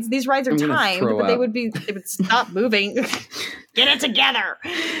rides. These rides are timed, but they would stop moving. Get it together.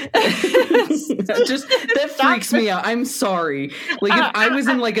 That freaks me out. I'm sorry. Like if I was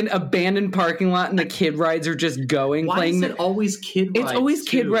in an abandoned parking lot and the kid rides are just going, why playing. Is it always kid rides? It's always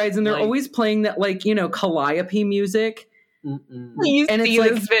kid rides, and they're always playing that Calliope music. Please see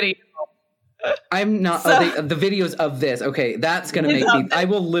this video. I'm not the videos of this. Okay, that's gonna make me. I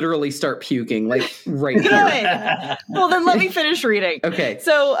will literally start puking right here. Well, then let me finish reading. Okay.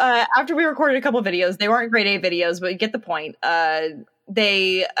 So after we recorded a couple of videos, they weren't grade A videos, but you get the point. The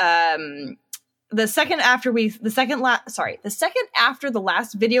second after the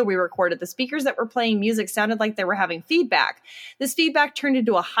last video we recorded, the speakers that were playing music sounded like they were having feedback. This feedback turned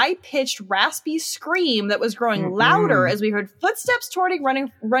into a high-pitched, raspy scream that was growing louder as we heard footsteps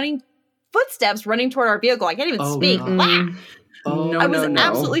running toward our vehicle. I can't even speak. I was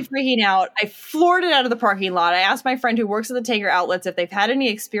absolutely freaking out. I floored it out of the parking lot. I asked my friend who works at the Tanger Outlets if they've had any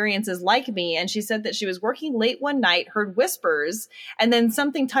experiences like me, and she said that she was working late one night, heard whispers, and then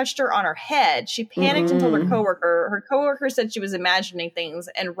something touched her on her head. She panicked and told her coworker. Her coworker said she was imagining things,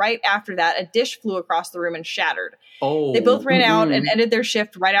 and right after that, a dish flew across the room and shattered. They both ran out and ended their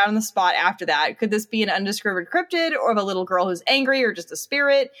shift right out on the spot after that. Could this be an undiscovered cryptid or of a little girl who's angry or just a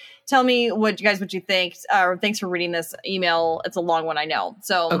spirit? tell me what you think. Thanks for reading this email. It's a long one, I know.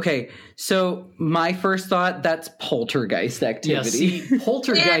 So okay, so my first thought, that's poltergeist activity. Yeah, see,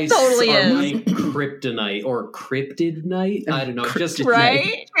 poltergeists totally are my kryptonite or cryptid night. I don't know, just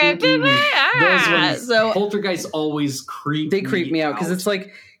right. Those ones, so poltergeists always creep me out because it's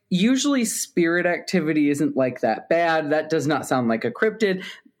like usually spirit activity isn't like that bad. That does not sound like a cryptid.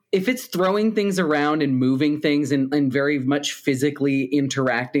 If it's throwing things around and moving things and very much physically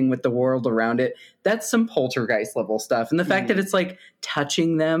interacting with the world around it, that's some poltergeist level stuff. And the fact that it's like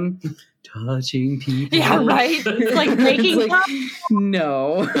touching them, touching people. Yeah, right? It's like making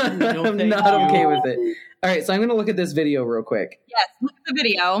no, I'm not okay with it. All right, so I'm going to look at this video real quick. Yes, look at the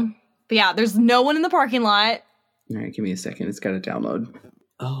video. But yeah, there's no one in the parking lot. All right, give me a second. It's got to download.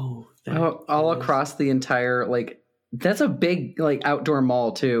 All across the entire, like, that's a big, like, outdoor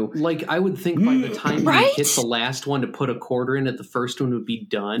mall, too. Like, I would think by the time you hit the last one to put a quarter in it, the first one would be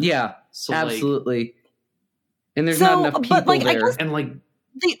done. Yeah, so absolutely. And there's not enough people there. And, like,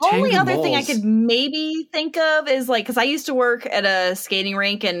 the only other thing I could maybe think of is, like, because I used to work at a skating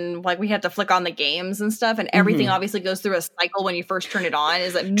rink and, like, we had to flick on the games and stuff, and everything obviously goes through a cycle when you first turn it on,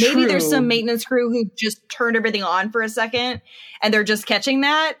 is that maybe there's some maintenance crew who just turned everything on for a second, and they're just catching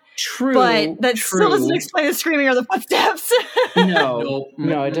that. True. But that still doesn't explain the screaming or the footsteps. No,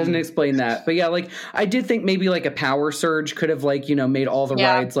 it doesn't explain that. But yeah, like, I did think maybe, like, a power surge could have, like, you know, made all the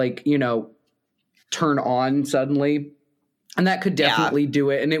rides, like, you know, turn on suddenly. And that could definitely do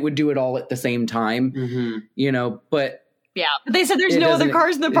it, and it would do it all at the same time, you know, but... Yeah, but they said there's no other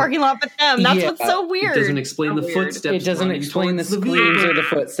cars in the parking lot but them. That's what's so weird. It doesn't explain the footsteps. It doesn't explain the screams or the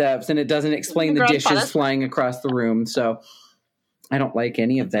footsteps, and it doesn't explain the dishes flying across the room, so I don't like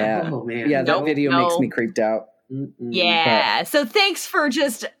any of that. Oh, man. Yeah, that video makes me creeped out. Yeah, so thanks for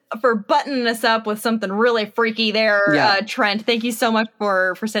buttoning us up with something really freaky there, Trent. Thank you so much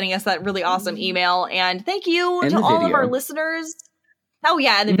for sending us that really awesome email, and thank you to all of our listeners. Oh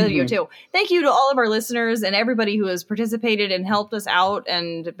yeah, and the video too. Thank you to all of our listeners and everybody who has participated and helped us out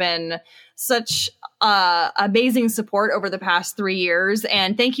and been such amazing support over the past 3 years.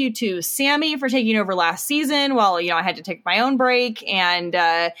 And thank you to Sammy for taking over last season while, you know, I had to take my own break. And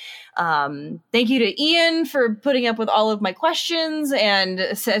thank you to Ian for putting up with all of my questions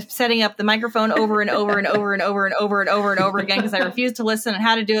and setting up the microphone over and over and over and over and over and over and over again because I refused to listen and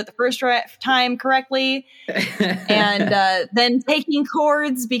how to do it the first time correctly. And then taking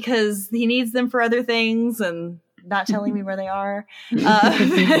chords because he needs them for other things and not telling me where they are.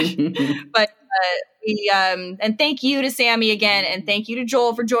 But and thank you to Sammy again, and thank you to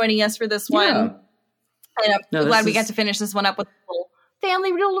Joel for joining us for this one. And I'm glad we got to finish this one up with a little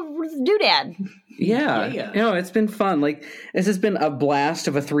family doodad. Yeah. No, it's been fun. Like, this has been a blast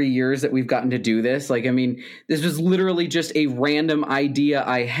of 3 years that we've gotten to do this. Like, I mean, this was literally just a random idea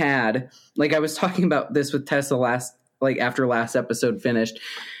I had. Like, I was talking about this with Tessa after last episode finished.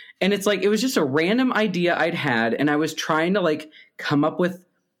 And it's like, it was just a random idea I'd had, and I was trying to, like, come up with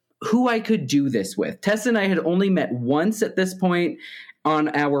who I could do this with. Tessa and I had only met once at this point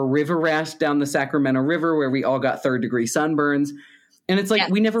on our river raft down the Sacramento River where we all got 3rd-degree sunburns. And it's like,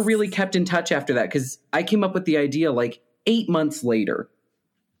 we never really kept in touch after that because I came up with the idea, like, 8 months later.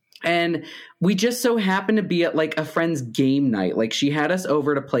 And we just so happened to be at, like, a friend's game night. Like, she had us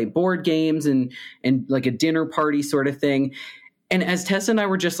over to play board games and like a dinner party sort of thing. And as Tessa and I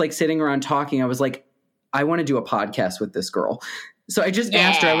were just, like, sitting around talking, I was like, I want to do a podcast with this girl. So I just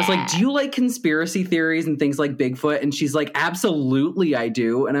asked her, I was like, do you like conspiracy theories and things like Bigfoot? And she's like, absolutely, I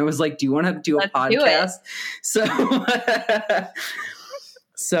do. And I was like, do you want to do a podcast?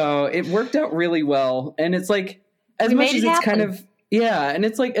 So it worked out really well. And it's like, as much as it's kind of, and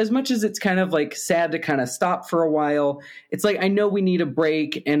it's like, as much as it's kind of like sad to kind of stop for a while, it's like, I know we need a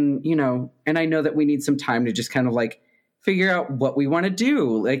break and, you know, and I know that we need some time to just kind of like figure out what we want to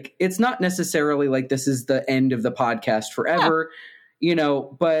do. Like, it's not necessarily like this is the end of the podcast forever, you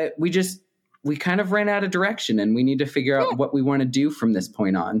know, but we kind of ran out of direction and we need to figure out what we want to do from this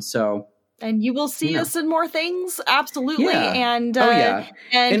point on. So, and you will see us in more things. Absolutely. Yeah. And,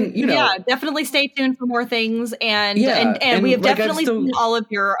 and you know, definitely stay tuned for more things. And we have definitely seen all of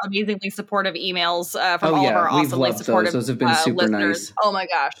your amazingly supportive emails from all of our awesomely supportive those have been super listeners. Nice. Oh my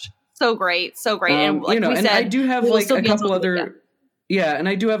gosh. So great. And like and I do have like a couple other, and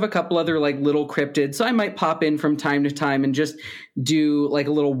I do have a couple other like little cryptids. So I might pop in from time to time and just do like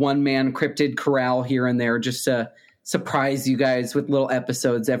a little 1-man cryptid corral here and there just to surprise you guys with little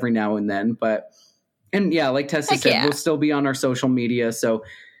episodes every now and then. Like Tessa said, we'll still be on our social media. So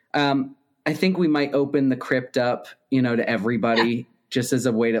I think we might open the crypt up, you know, to everybody just as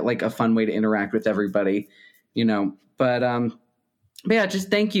a way to like a fun way to interact with everybody, you know, but But yeah, just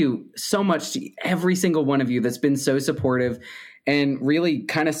thank you so much to every single one of you that's been so supportive and really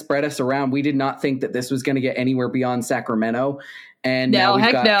kind of spread us around. We did not think that this was going to get anywhere beyond Sacramento. And now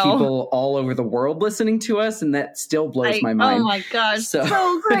we've got people all over the world listening to us, and that still blows my mind. Oh my gosh,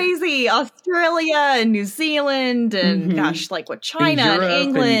 so crazy. Australia and New Zealand and gosh, like what, China and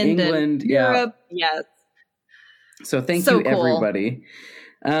England and Europe. Yes. So thank you, everybody.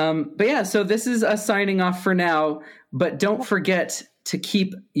 But yeah, so this is us signing off for now, but don't forget to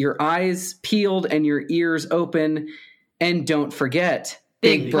keep your eyes peeled and your ears open, and don't forget,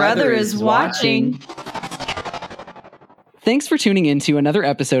 Big Brother is watching. Thanks for tuning in to another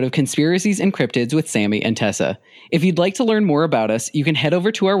episode of Conspiracies and Cryptids with Sammy and Tessa. If you'd like to learn more about us, you can head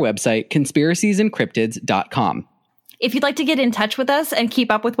over to our website, conspiraciesandcryptids.com. If you'd like to get in touch with us and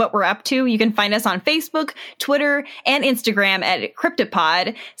keep up with what we're up to, you can find us on Facebook, Twitter, and Instagram at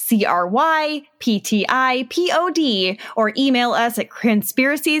Cryptipod, CRYPTIPOD, or email us at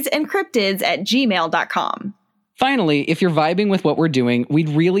conspiraciesandcryptids@gmail.com. Finally, if you're vibing with what we're doing, we'd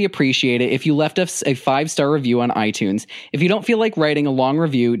really appreciate it if you left us a 5-star review on iTunes. If you don't feel like writing a long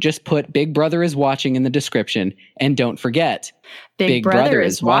review, just put Big Brother is watching in the description. And don't forget, Big Brother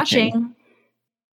is watching.